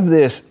 I have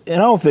this, and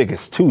I don't think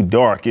it's too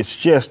dark. It's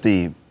just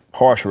the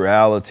harsh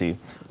reality.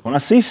 When I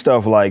see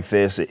stuff like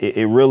this,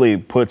 it really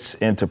puts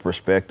into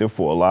perspective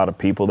for a lot of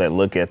people that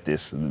look at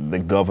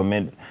the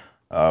government,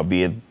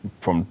 be it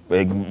from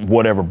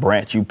whatever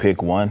branch you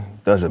pick one,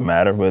 doesn't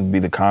matter, whether it be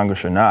the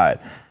Congress or not.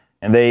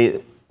 And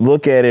they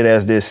look at it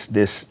as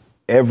this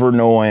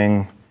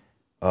ever-knowing,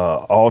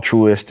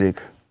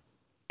 altruistic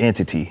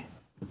entity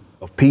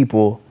of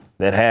people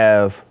that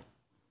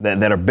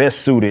are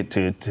best suited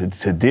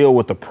to deal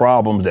with the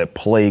problems that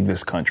plague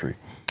this country.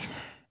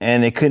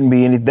 And that couldn't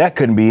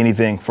be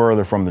anything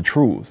further from the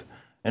truth.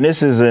 And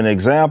this is an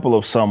example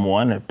of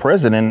someone, the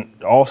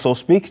president also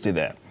speaks to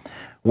that,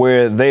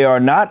 where they are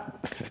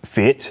not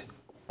fit,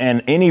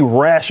 and any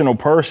rational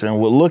person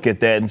would look at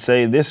that and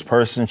say this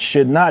person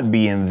should not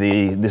be in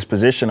this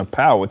position of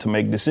power to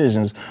make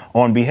decisions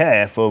on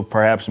behalf of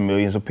perhaps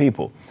millions of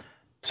people.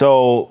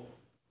 So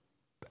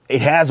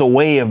it has a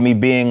way of me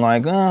being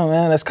like, oh,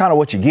 man, that's kind of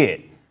what you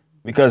get.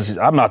 Because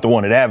I'm not the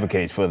one that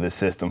advocates for this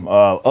system.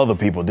 Other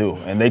people do.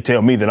 And they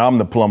tell me that I'm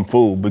the plum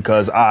fool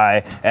because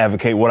I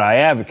advocate what I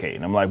advocate.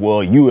 And I'm like,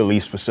 well, you at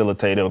least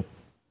facilitate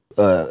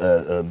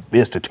a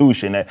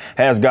institution that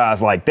has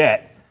guys like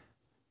that.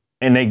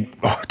 And they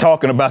are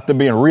talking about them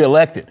being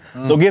reelected.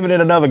 So giving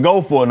it another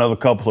go for another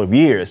couple of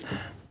years.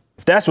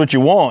 If that's what you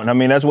want, I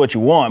mean, that's what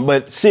you want.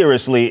 But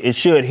seriously, it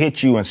should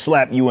hit you and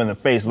slap you in the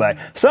face. Like,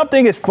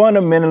 something is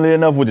fundamentally,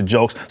 enough with the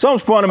jokes,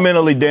 something's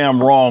fundamentally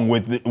damn wrong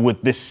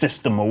with this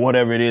system or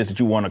whatever it is that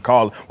you want to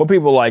call it, where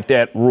people like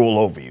that rule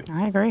over you.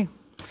 I agree.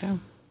 Yeah.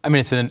 I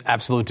mean, it's an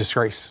absolute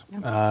disgrace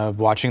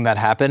watching that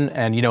happen.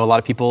 And, you know, a lot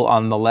of people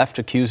on the left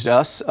accused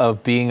us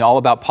of being all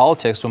about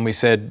politics when we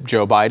said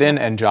Joe Biden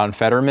and John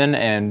Fetterman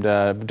and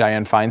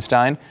Dianne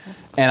Feinstein.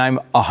 And I'm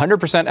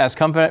 100% as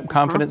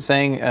confident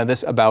saying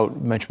this about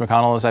Mitch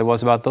McConnell as I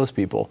was about those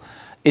people.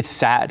 It's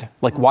sad.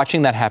 Like,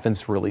 watching that happen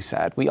is really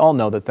sad. We all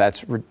know that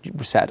that's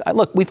sad.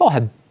 Look, we've all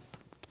had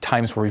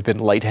times where we've been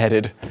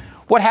lightheaded.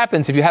 What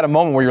happens if you had a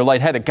moment where you're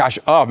lightheaded? Gosh,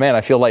 oh man,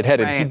 I feel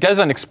lightheaded. Right. He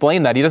doesn't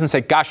explain that. He doesn't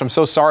say, gosh, I'm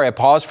so sorry I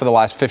paused for the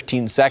last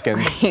 15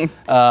 seconds. Right.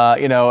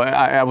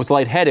 I was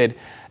lightheaded.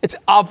 It's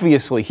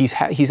obviously, he's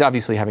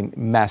obviously having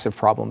massive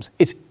problems.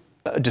 It's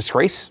a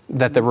disgrace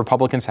that the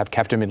Republicans have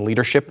kept him in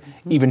leadership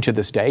even to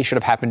this day. Should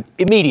have happened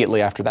immediately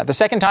after that. The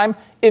second time,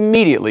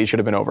 immediately should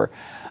have been over.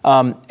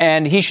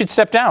 And he should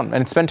step down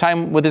and spend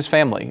time with his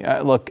family.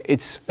 Look,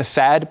 it's a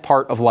sad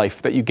part of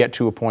life that you get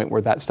to a point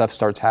where that stuff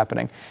starts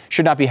happening.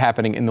 Should not be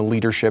happening in the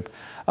leadership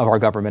of our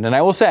government. And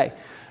I will say,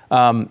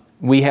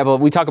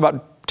 we talk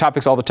about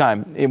topics all the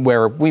time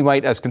where we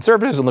might, as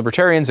conservatives and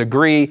libertarians,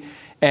 agree,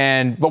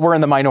 but we're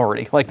in the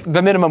minority. Like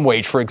the minimum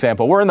wage, for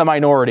example, we're in the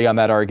minority on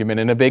that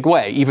argument in a big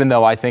way, even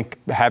though I think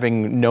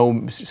having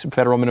no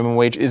federal minimum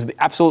wage is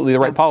absolutely the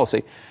right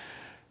policy.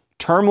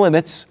 term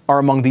limits are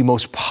among the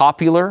most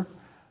popular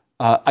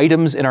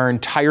items in our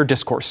entire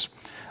discourse.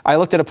 I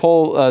looked at a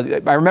poll,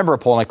 I remember a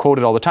poll, and I quote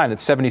it all the time, that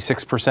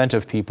 76%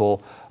 of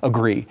people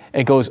agree.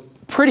 It goes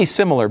pretty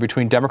similar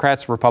between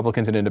Democrats,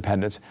 Republicans, and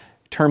independents.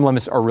 Term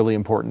limits are really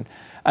important.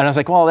 And I was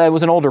like, well, that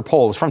was an older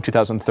poll. It was from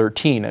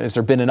 2013. Has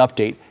there been an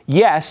update?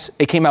 Yes,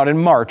 it came out in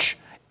March.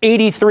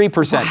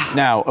 83%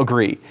 now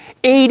agree.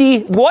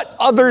 What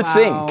other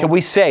thing can we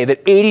say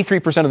that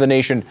 83% of the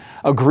nation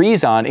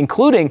agrees on,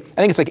 including,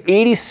 I think it's like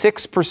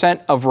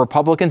 86% of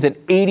Republicans and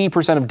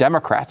 80% of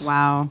Democrats.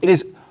 Wow. It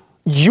is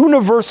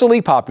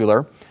universally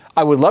popular.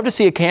 I would love to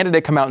see a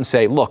candidate come out and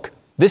say, look,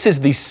 this is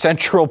the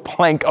central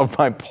plank of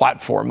my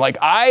platform.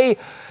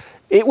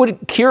 It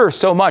would cure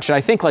so much. And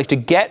I think to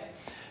get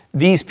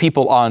these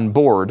people on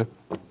board,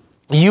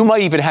 you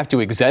might even have to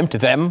exempt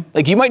them.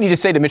 You might need to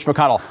say to Mitch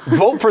McConnell,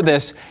 vote for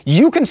this.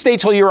 You can stay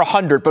till you're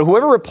 100, but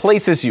whoever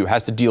replaces you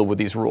has to deal with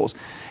these rules.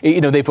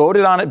 They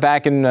voted on it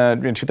back in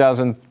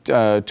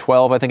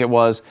 2012, I think it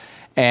was,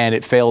 and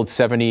it failed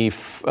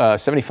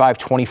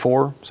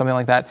 75-24, something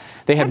like that.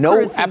 They have no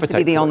Cruz appetite seems to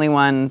be the only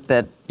one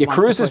that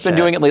Cruz has been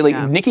doing it lately.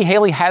 Yeah. Nikki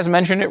Haley has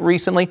mentioned it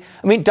recently.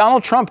 I mean,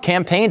 Donald Trump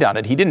campaigned on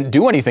it. He didn't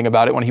do anything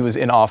about it when he was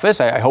in office.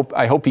 I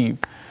hope he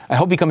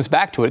comes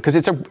back to it because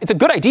it's a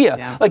good idea.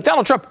 Yeah.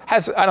 Donald Trump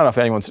has, I don't know if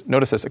anyone's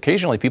noticed this,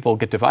 occasionally people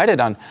get divided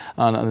on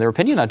their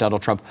opinion on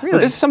Donald Trump. Really? But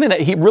this is something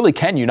that he really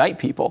can unite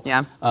people.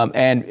 Yeah.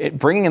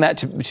 Bringing that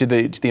to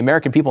the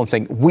American people and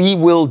saying, we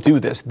will do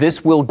this.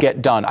 This will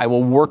get done. I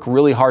will work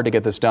really hard to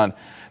get this done.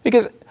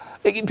 Because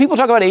people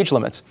talk about age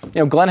limits.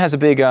 Glenn has a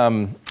big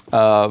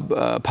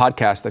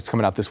podcast that's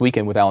coming out this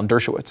weekend with Alan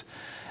Dershowitz.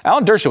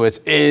 Alan Dershowitz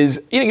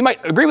is, you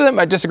might agree with him,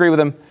 might disagree with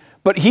him,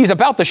 but he's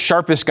about the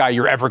sharpest guy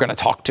you're ever going to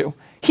talk to.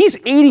 He's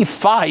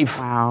 85,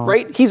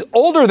 right? He's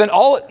older than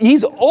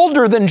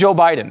Joe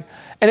Biden.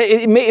 And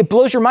it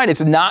blows your mind.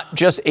 It's not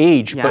just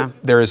age, but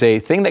there is a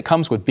thing that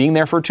comes with being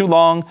there for too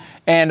long.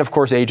 And of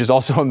course, age is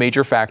also a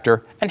major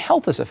factor, and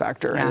health is a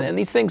factor. Yeah. And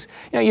these things,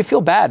 you feel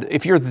bad.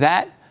 If you're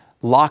that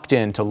locked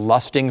into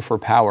lusting for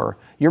power,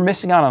 you're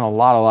missing out on a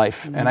lot of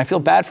life. Mm-hmm. And I feel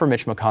bad for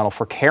Mitch McConnell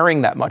for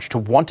caring that much to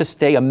want to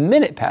stay a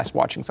minute past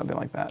watching something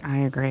like that. I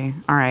agree.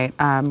 All right.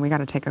 We got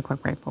to take a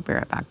quick break. We'll be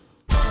right back.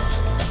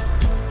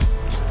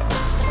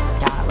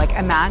 Yeah,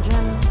 imagine.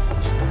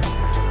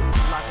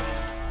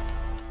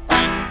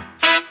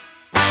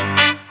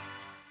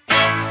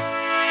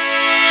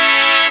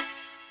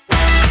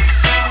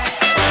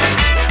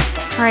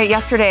 All right,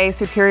 yesterday,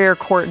 Superior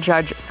Court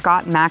Judge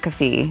Scott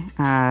McAfee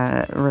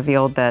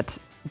revealed that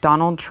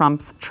Donald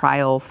Trump's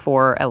trial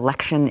for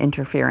election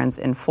interference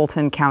in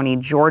Fulton County,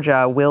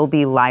 Georgia, will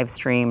be live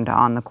streamed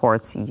on the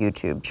court's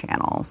YouTube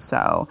channel.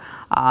 So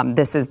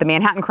this is the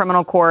Manhattan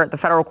Criminal Court, the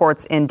federal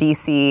courts in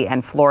D.C.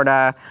 and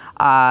Florida.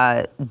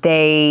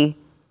 They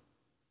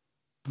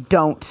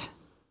don't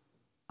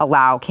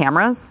allow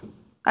cameras,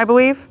 I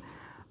believe.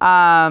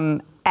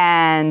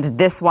 And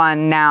this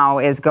one now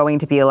is going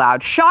to be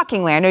allowed.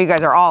 Shockingly, I know you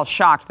guys are all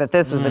shocked that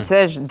this was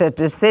the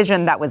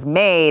decision that was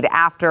made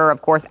after,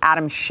 of course,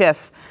 Adam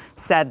Schiff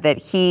said that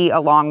he,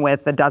 along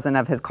with a dozen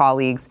of his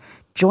colleagues,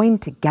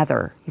 joined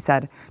together. He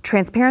said,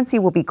 transparency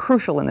will be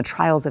crucial in the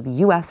trials of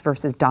U.S.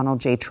 versus Donald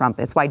J. Trump.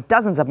 It's why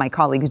dozens of my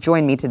colleagues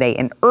joined me today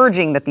in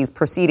urging that these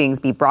proceedings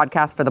be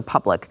broadcast for the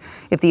public.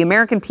 If the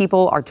American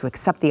people are to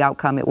accept the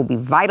outcome, it will be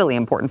vitally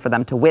important for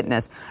them to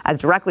witness, as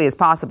directly as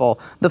possible,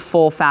 the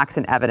full facts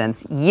and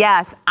evidence.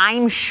 Yes,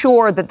 I'm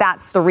sure that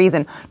that's the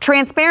reason.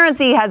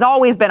 Transparency has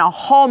always been a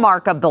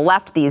hallmark of the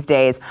left these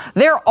days.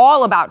 They're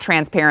all about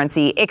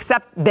transparency,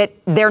 except that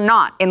they're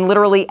not in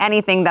literally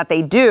anything that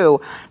they do.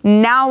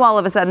 Now,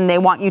 all of a sudden, they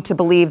want you to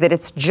believe that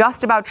it's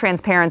just about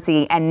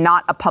transparency and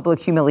not a public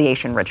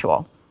humiliation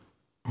ritual.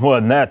 Well,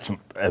 and that's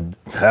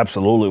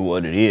absolutely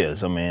what it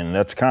is. I mean,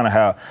 that's kind of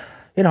how,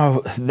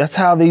 that's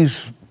how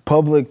these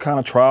public kind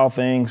of trial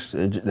things,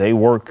 they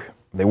work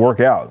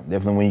out.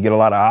 Definitely when you get a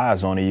lot of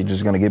eyes on it, you're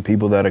just going to get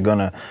people that are going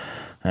to,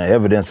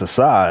 evidence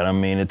aside, I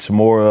mean, it's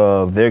more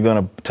of they're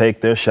going to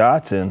take their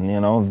shots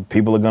and,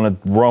 people are going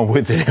to run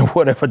with it in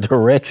whatever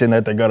direction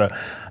that they're going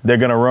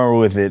to run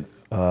with it.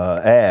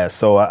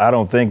 So I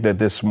don't think that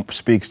this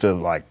speaks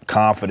to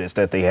confidence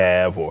that they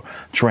have or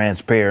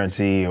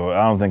transparency, or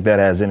I don't think that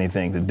has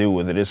anything to do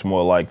with it. It's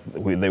more like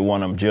they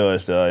want them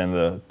judged in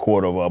the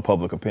court of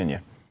public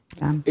opinion.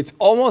 It's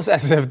almost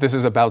as if this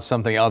is about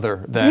something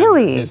other than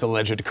his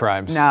alleged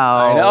crimes. No.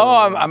 I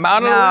know, I'm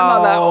out on a limb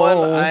on that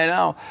one. I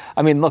know.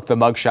 I mean, look, the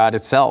mugshot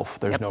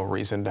itself, there's no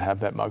reason to have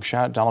that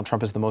mugshot. Donald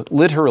Trump is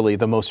literally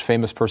the most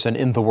famous person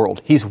in the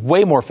world. He's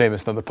way more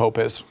famous than the Pope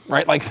is,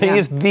 right? He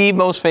is the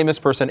most famous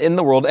person in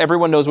the world.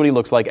 Everyone knows what he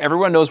looks like.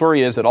 Everyone knows where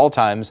he is at all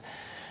times.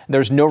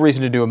 There's no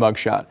reason to do a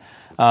mugshot.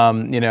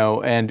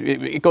 And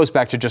it goes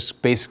back to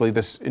just basically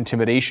this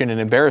intimidation and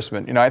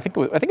embarrassment. I think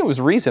it was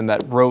Reason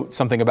that wrote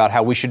something about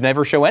how we should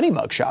never show any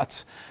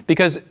mugshots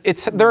because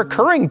they're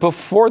occurring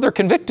before they're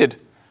convicted.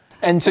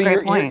 And so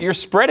you're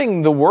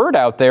spreading the word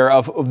out there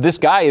of this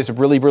guy is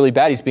really, really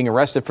bad. He's being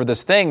arrested for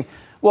this thing.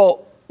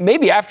 Well,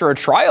 maybe after a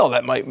trial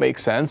that might make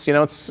sense. You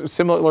know, it's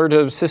similar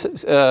to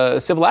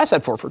civil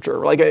asset forfeiture.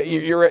 Like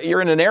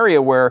you're in an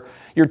area where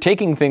you're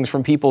taking things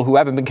from people who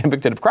haven't been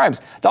convicted of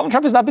crimes. Donald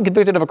Trump has not been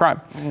convicted of a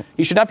crime.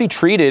 He should not be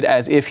treated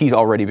as if he's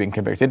already been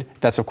convicted.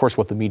 That's, of course,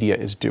 what the media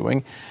is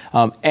doing.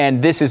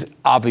 And this is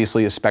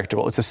obviously a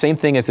spectacle. It's the same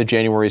thing as the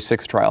January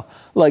 6th trial,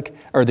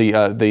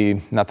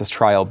 not this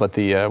trial, but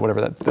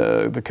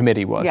the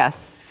committee was.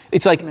 Yes.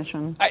 It's like,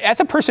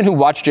 as a person who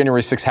watched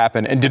January 6th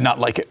happen and did not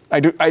like it, I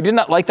did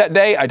not like that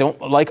day. I don't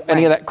like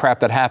any of that crap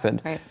that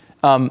happened.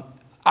 Right.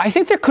 I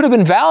think there could have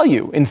been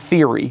value, in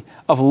theory,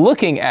 of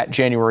looking at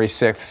January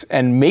 6th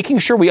and making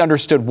sure we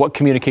understood what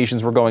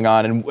communications were going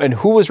on and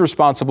who was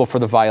responsible for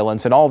the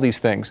violence and all these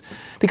things,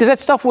 because that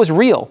stuff was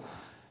real.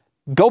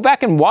 Go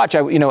back and watch.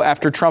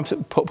 After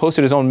Trump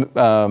posted his own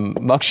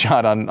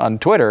mugshot on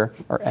Twitter,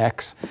 or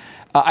X,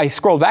 I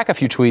scrolled back a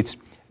few tweets.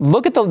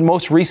 Look at the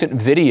most recent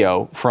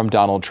video from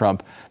Donald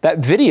Trump. That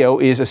video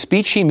is a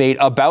speech he made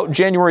about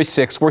January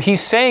 6th, where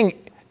he's saying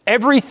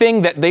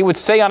everything that they would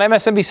say on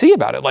MSNBC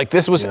about it. Like,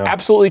 this was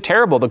absolutely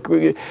terrible.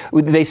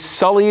 They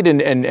sullied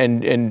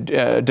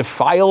and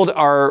defiled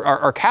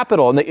our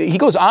Capitol. And he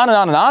goes on and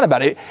on and on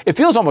about it. It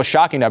feels almost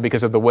shocking now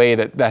because of the way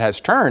that has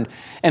turned.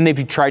 And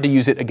they've tried to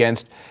use it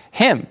against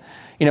him.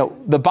 You know,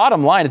 the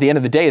bottom line at the end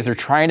of the day is they're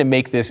trying to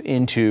make this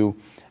into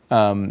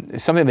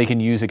something they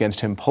can use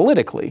against him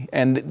politically.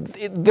 And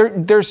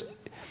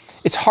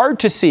it's hard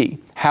to see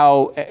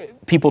how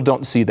people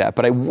don't see that.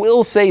 But I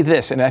will say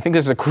this, and I think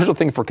this is a crucial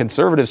thing for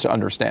conservatives to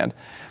understand,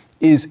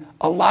 is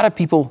a lot of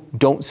people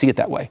don't see it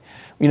that way.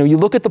 You know, you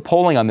look at the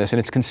polling on this, and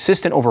it's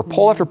consistent over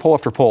poll after poll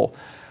after poll.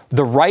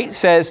 The right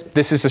says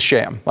this is a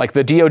sham. Like,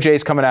 the DOJ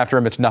is coming after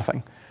him, it's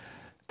nothing.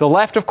 The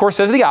left, of course,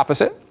 says the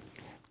opposite.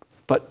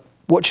 But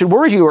what should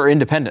worry you are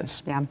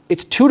independents. Yeah.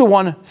 It's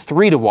 2-1,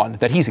 3-1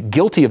 that he's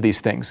guilty of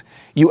these things.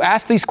 You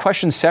ask these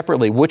questions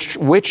separately. What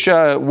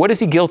is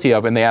he guilty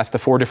of? And they ask the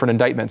 4 different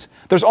indictments.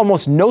 There's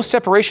almost no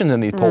separation in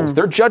these polls.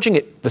 They're judging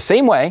it the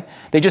same way.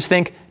 They just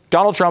think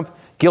Donald Trump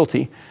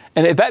guilty.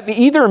 And that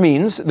either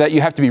means that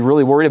you have to be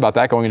really worried about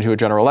that going into a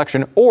general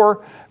election,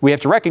 or we have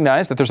to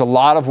recognize that there's a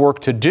lot of work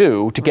to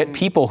do to get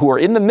people who are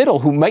in the middle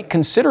who might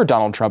consider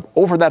Donald Trump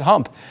over that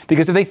hump.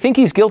 Because if they think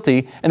he's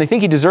guilty and they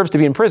think he deserves to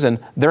be in prison,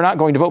 they're not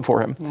going to vote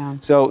for him. Yeah.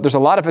 So there's a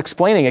lot of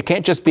explaining. It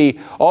can't just be,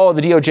 oh,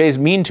 the DOJ is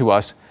mean to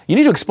us. You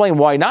need to explain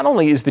why not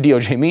only is the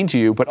DOJ mean to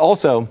you, but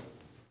also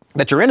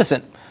that you're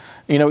innocent.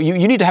 You know,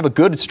 you need to have a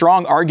good,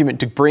 strong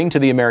argument to bring to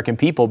the American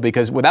people,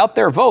 because without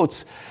their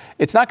votes,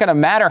 it's not going to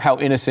matter how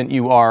innocent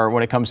you are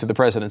when it comes to the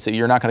presidency.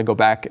 You're not going to go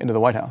back into the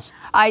White House.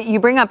 You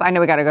bring up, I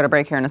know we got to go to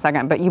break here in a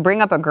second, but you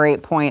bring up a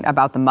great point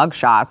about the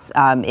mugshots.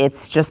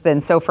 It's just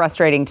been so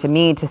frustrating to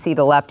me to see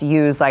the left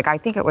use, like, I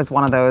think it was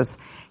one of those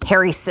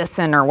Harry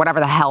Sisson or whatever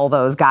the hell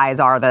those guys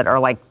are that are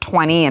like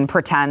 20 and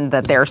pretend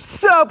that they're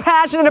so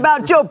passionate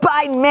about Joe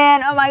Biden, man.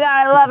 Oh my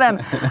God, I love him.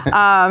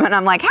 And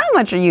I'm like, how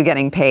much are you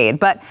getting paid?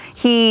 But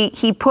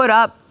he put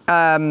up,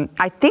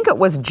 I think it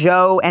was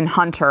Joe and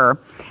Hunter,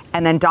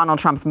 and then Donald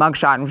Trump's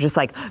mugshot, and was just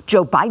like,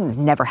 Joe Biden's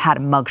never had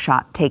a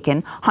mugshot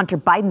taken. Hunter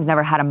Biden's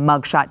never had a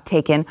mugshot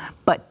taken.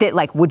 But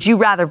would you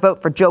rather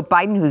vote for Joe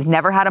Biden, who's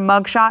never had a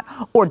mugshot,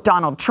 or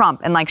Donald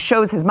Trump? And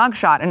shows his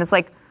mugshot, and it's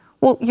like,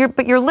 well,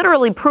 you're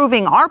literally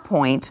proving our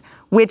point,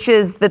 which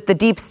is that the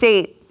deep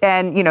state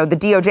and, the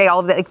DOJ,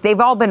 all of that,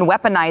 they've all been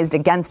weaponized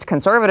against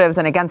conservatives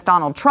and against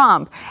Donald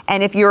Trump.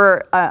 And if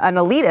you're an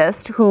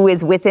elitist who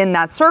is within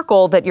that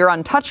circle, that you're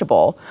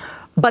untouchable.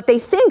 But they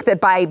think that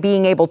by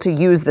being able to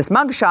use this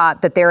mugshot,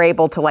 that they're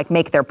able to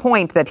make their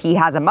point that he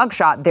has a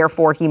mugshot,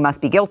 therefore he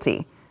must be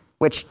guilty,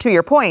 which, to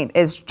your point,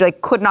 is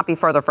could not be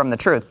further from the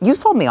truth. You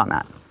sold me on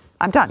that.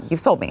 I'm done.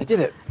 You've sold me. I did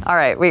it. All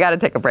right, we got to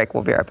take a break.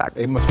 We'll be right back.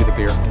 It must be the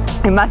beer.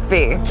 It must be.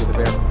 It must be the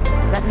beer.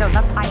 I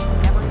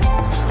never.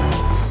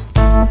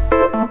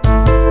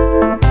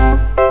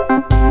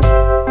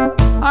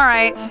 All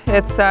right,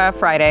 it's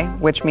Friday,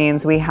 which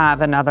means we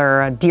have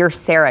another Dear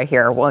Sarah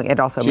here. Well, it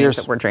also means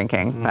that we're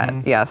drinking,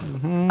 but yes.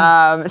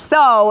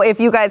 So if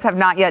you guys have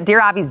not yet, Dear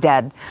Abby's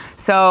dead.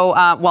 So,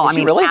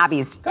 really?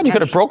 Abby's. God, you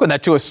could have broken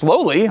that to us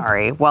slowly.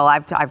 Sorry. Well,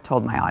 I've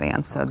told my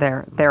audience, so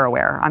they're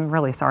aware. I'm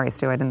really sorry,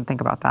 Stu. I didn't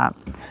think about that.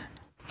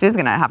 Stu's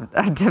going to have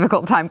a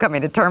difficult time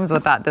coming to terms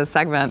with that this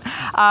segment.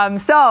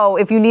 So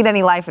if you need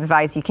any life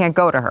advice, you can't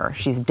go to her.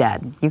 She's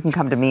dead. You can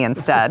come to me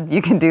instead.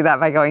 You can do that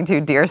by going to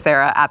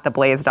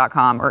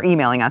dearsarah@theblaze.com or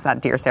emailing us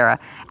at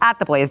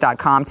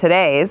dearsarah@theblaze.com.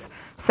 Today's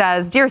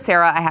says, Dear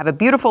Sarah, I have a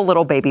beautiful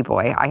little baby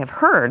boy. I have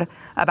heard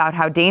about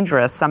how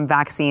dangerous some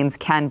vaccines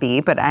can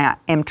be, but I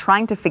am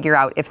trying to figure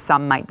out if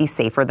some might be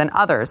safer than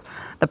others.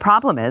 The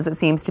problem is it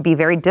seems to be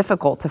very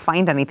difficult to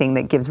find anything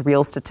that gives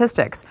real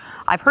statistics.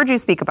 I've heard you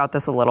speak about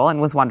this a little and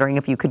was wondering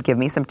if you could give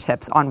me some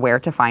tips on where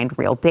to find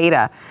real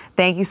data.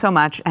 Thank you so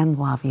much and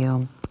love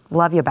you.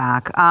 Love you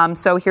back.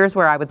 So here's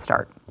where I would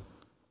start.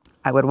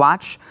 I would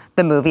watch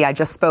the movie. I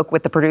just spoke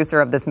with the producer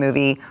of this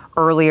movie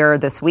earlier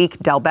this week,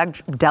 Del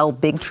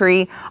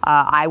Bigtree.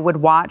 I would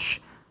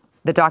watch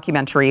the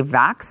documentary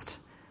Vaxxed.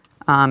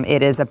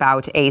 It is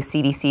about a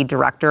CDC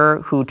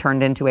director who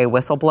turned into a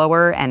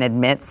whistleblower and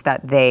admits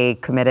that they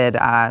committed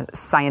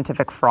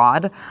scientific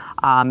fraud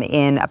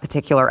in a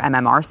particular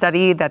MMR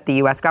study that the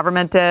U.S.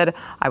 government did.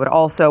 I would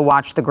also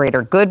watch The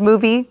Greater Good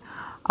movie,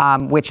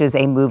 which is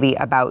a movie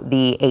about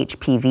the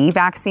HPV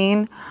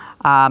vaccine.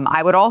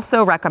 I would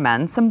also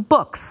recommend some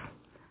books.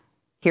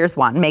 Here's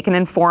one. Make an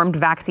informed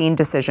vaccine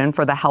decision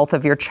for the health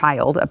of your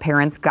child, A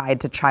Parent's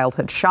Guide to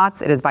Childhood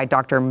Shots. It is by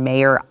Dr.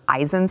 Mayer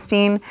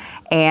Eisenstein.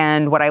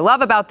 And what I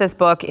love about this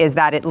book is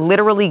that it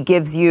literally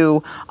gives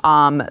you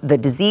the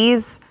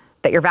disease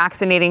that you're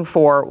vaccinating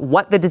for,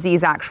 what the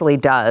disease actually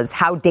does,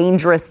 how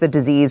dangerous the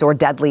disease or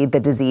deadly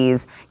the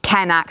disease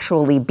can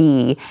actually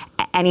be,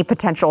 any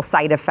potential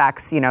side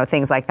effects,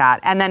 things like that.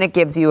 And then it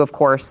gives you, of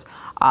course,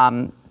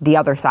 the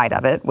other side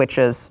of it, which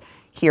is,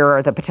 here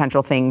are the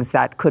potential things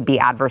that could be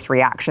adverse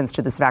reactions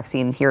to this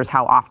vaccine. Here's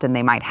how often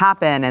they might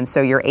happen. And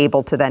so you're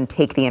able to then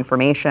take the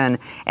information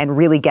and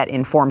really get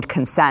informed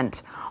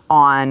consent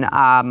on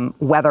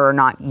whether or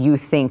not you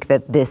think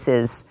that this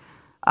is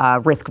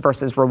a risk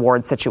versus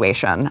reward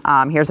situation.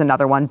 Here's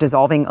another one,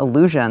 Dissolving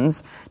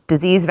Illusions,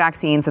 Disease,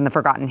 Vaccines, and the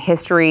Forgotten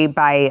History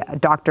by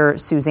Dr.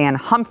 Suzanne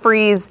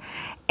Humphreys.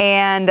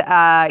 And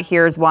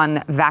here's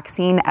one,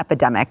 Vaccine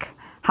Epidemic,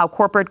 How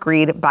Corporate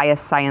Greed,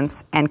 Bias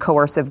Science, and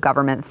Coercive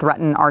Government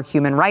Threaten Our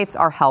Human Rights,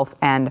 Our Health,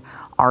 and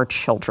Our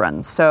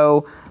Children.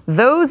 So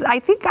those, I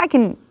think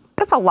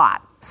that's a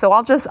lot. So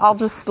I'll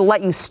just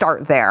let you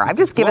start there. I've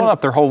just given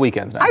up their whole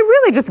weekend now. I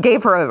really just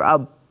gave her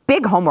a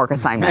big homework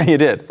assignment. You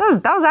did.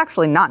 That was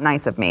actually not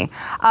nice of me.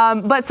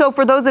 But so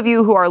for those of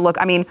you who are look,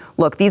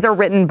 these are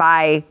written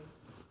by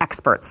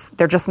experts.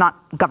 They're just not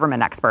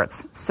government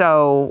experts.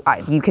 So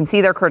you can see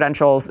their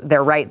credentials.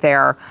 They're right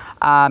there.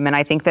 And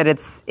I think that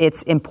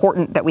it's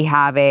important that we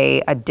have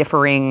a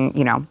differing,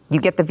 you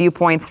get the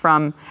viewpoints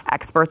from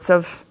experts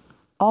of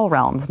all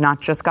realms,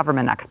 not just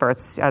government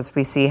experts, as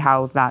we see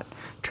how that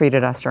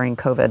treated us during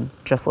COVID,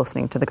 just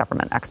listening to the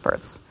government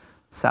experts.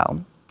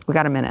 So we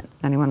got a minute.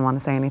 Anyone want to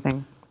say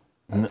anything?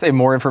 I'd say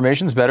more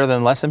information is better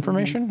than less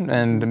information,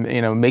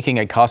 and making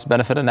a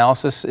cost-benefit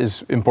analysis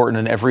is important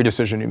in every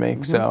decision you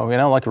make. So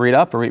read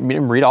up or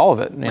read all of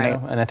it. Right.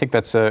 And I think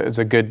it's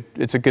a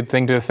good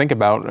thing to think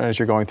about as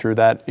you're going through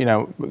that.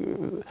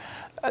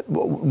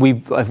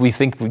 We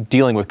think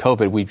dealing with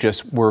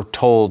COVID, we're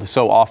told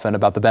so often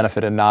about the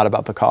benefit and not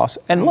about the cost.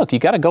 And look, you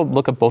got to go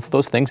look at both of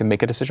those things and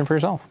make a decision for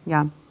yourself.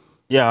 Yeah.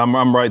 Yeah,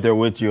 I'm right there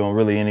with you on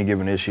really any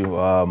given issue.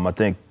 I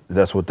think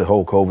that's what the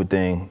whole COVID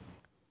thing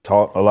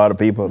taught a lot of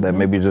people, that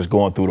maybe just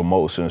going through the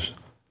motions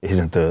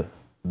isn't the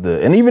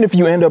and even if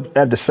you end up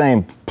at the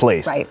same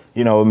place, right,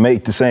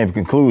 make the same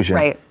conclusion,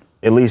 right,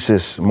 at least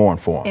it's more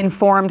informed.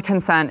 Informed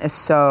consent is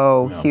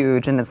so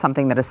huge, and it's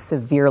something that is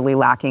severely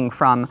lacking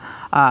from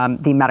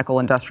the medical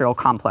industrial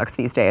complex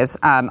these days.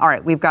 All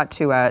right, we've got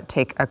to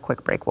take a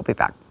quick break. We'll be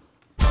back.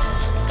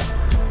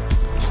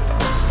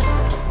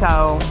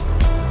 So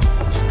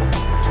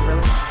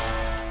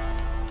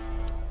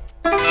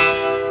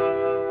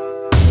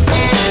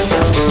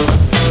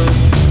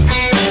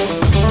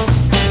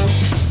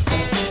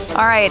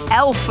all right,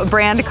 e.l.f.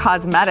 brand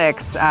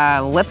cosmetics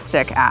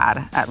lipstick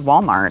ad at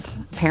Walmart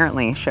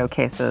apparently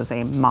showcases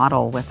a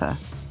model with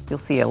you'll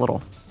see a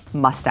little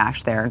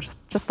mustache there,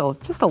 just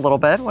a little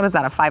bit. What is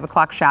that, a 5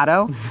 o'clock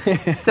shadow?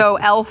 So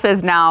e.l.f.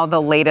 is now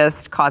the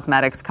latest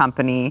cosmetics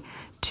company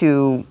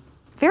to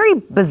very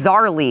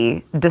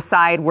bizarrely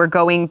decide we're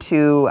going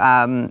to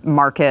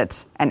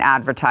market and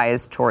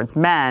advertise towards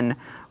men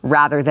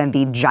rather than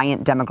the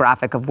giant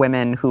demographic of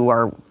women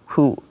who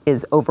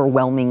is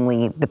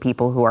overwhelmingly the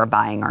people who are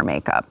buying our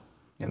makeup.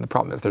 And the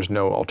problem is there's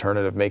no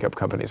alternative makeup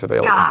companies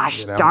available.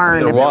 Gosh, darn,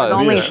 if there was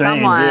only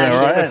someone. Yeah,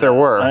 right. If there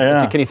were.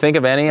 Can you think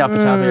of any off the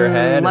top of your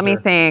head? Let me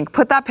think.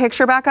 Put that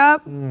picture back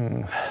up.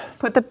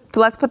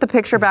 Let's put the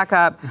picture back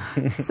up.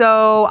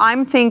 So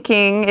I'm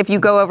thinking if you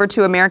go over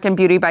to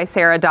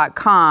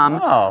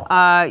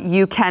AmericanBeautyBySarah.com,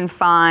 you can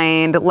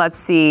find, let's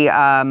see,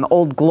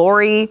 Old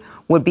Glory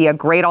would be a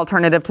great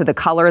alternative to the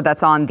color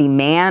that's on the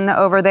man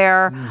over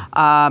there.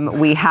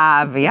 We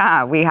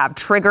have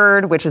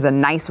Triggered, which is a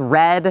nice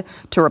red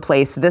to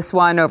replace this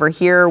one over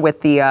here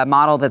with the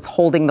model that's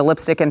holding the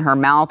lipstick in her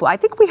mouth. I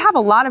think we have a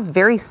lot of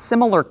very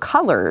similar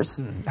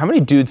colors. How many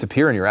dudes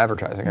appear in your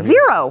advertising?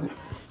 Zero.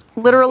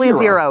 Literally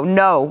zero.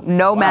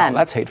 No men.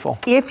 That's hateful.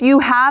 If you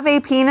have a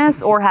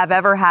penis or have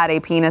ever had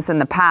a penis in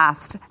the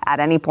past at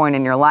any point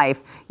in your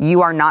life,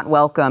 you are not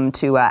welcome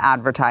to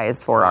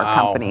advertise for our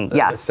company.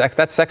 Yes.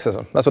 That's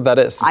sexism. That's what that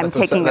is. I'm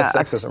taking a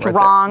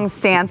strong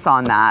stance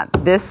on that.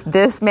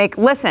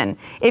 Listen,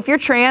 if you're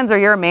trans or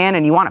you're a man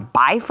and you want to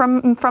buy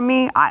from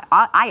me,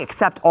 I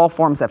accept all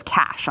forms of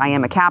cash. I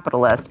am a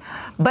capitalist.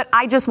 But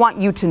I just want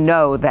you to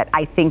know that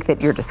I think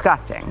that you're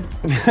disgusting.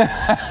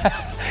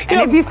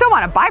 And if you still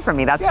want to buy from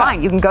me, that's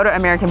fine. You can go to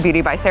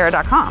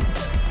AmericanBeautyBySarah.com.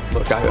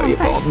 Look,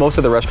 most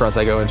of the restaurants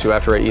I go into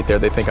after I eat there,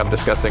 they think I'm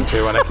disgusting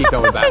too, and I keep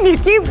going back. And you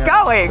keep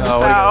going.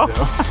 So.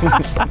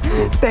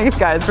 Thanks,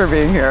 guys, for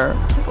being here.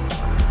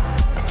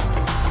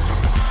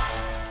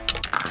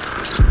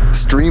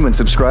 Stream and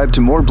subscribe to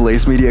more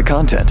Blaze Media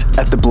content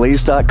at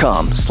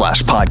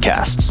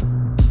theblaze.com/podcasts.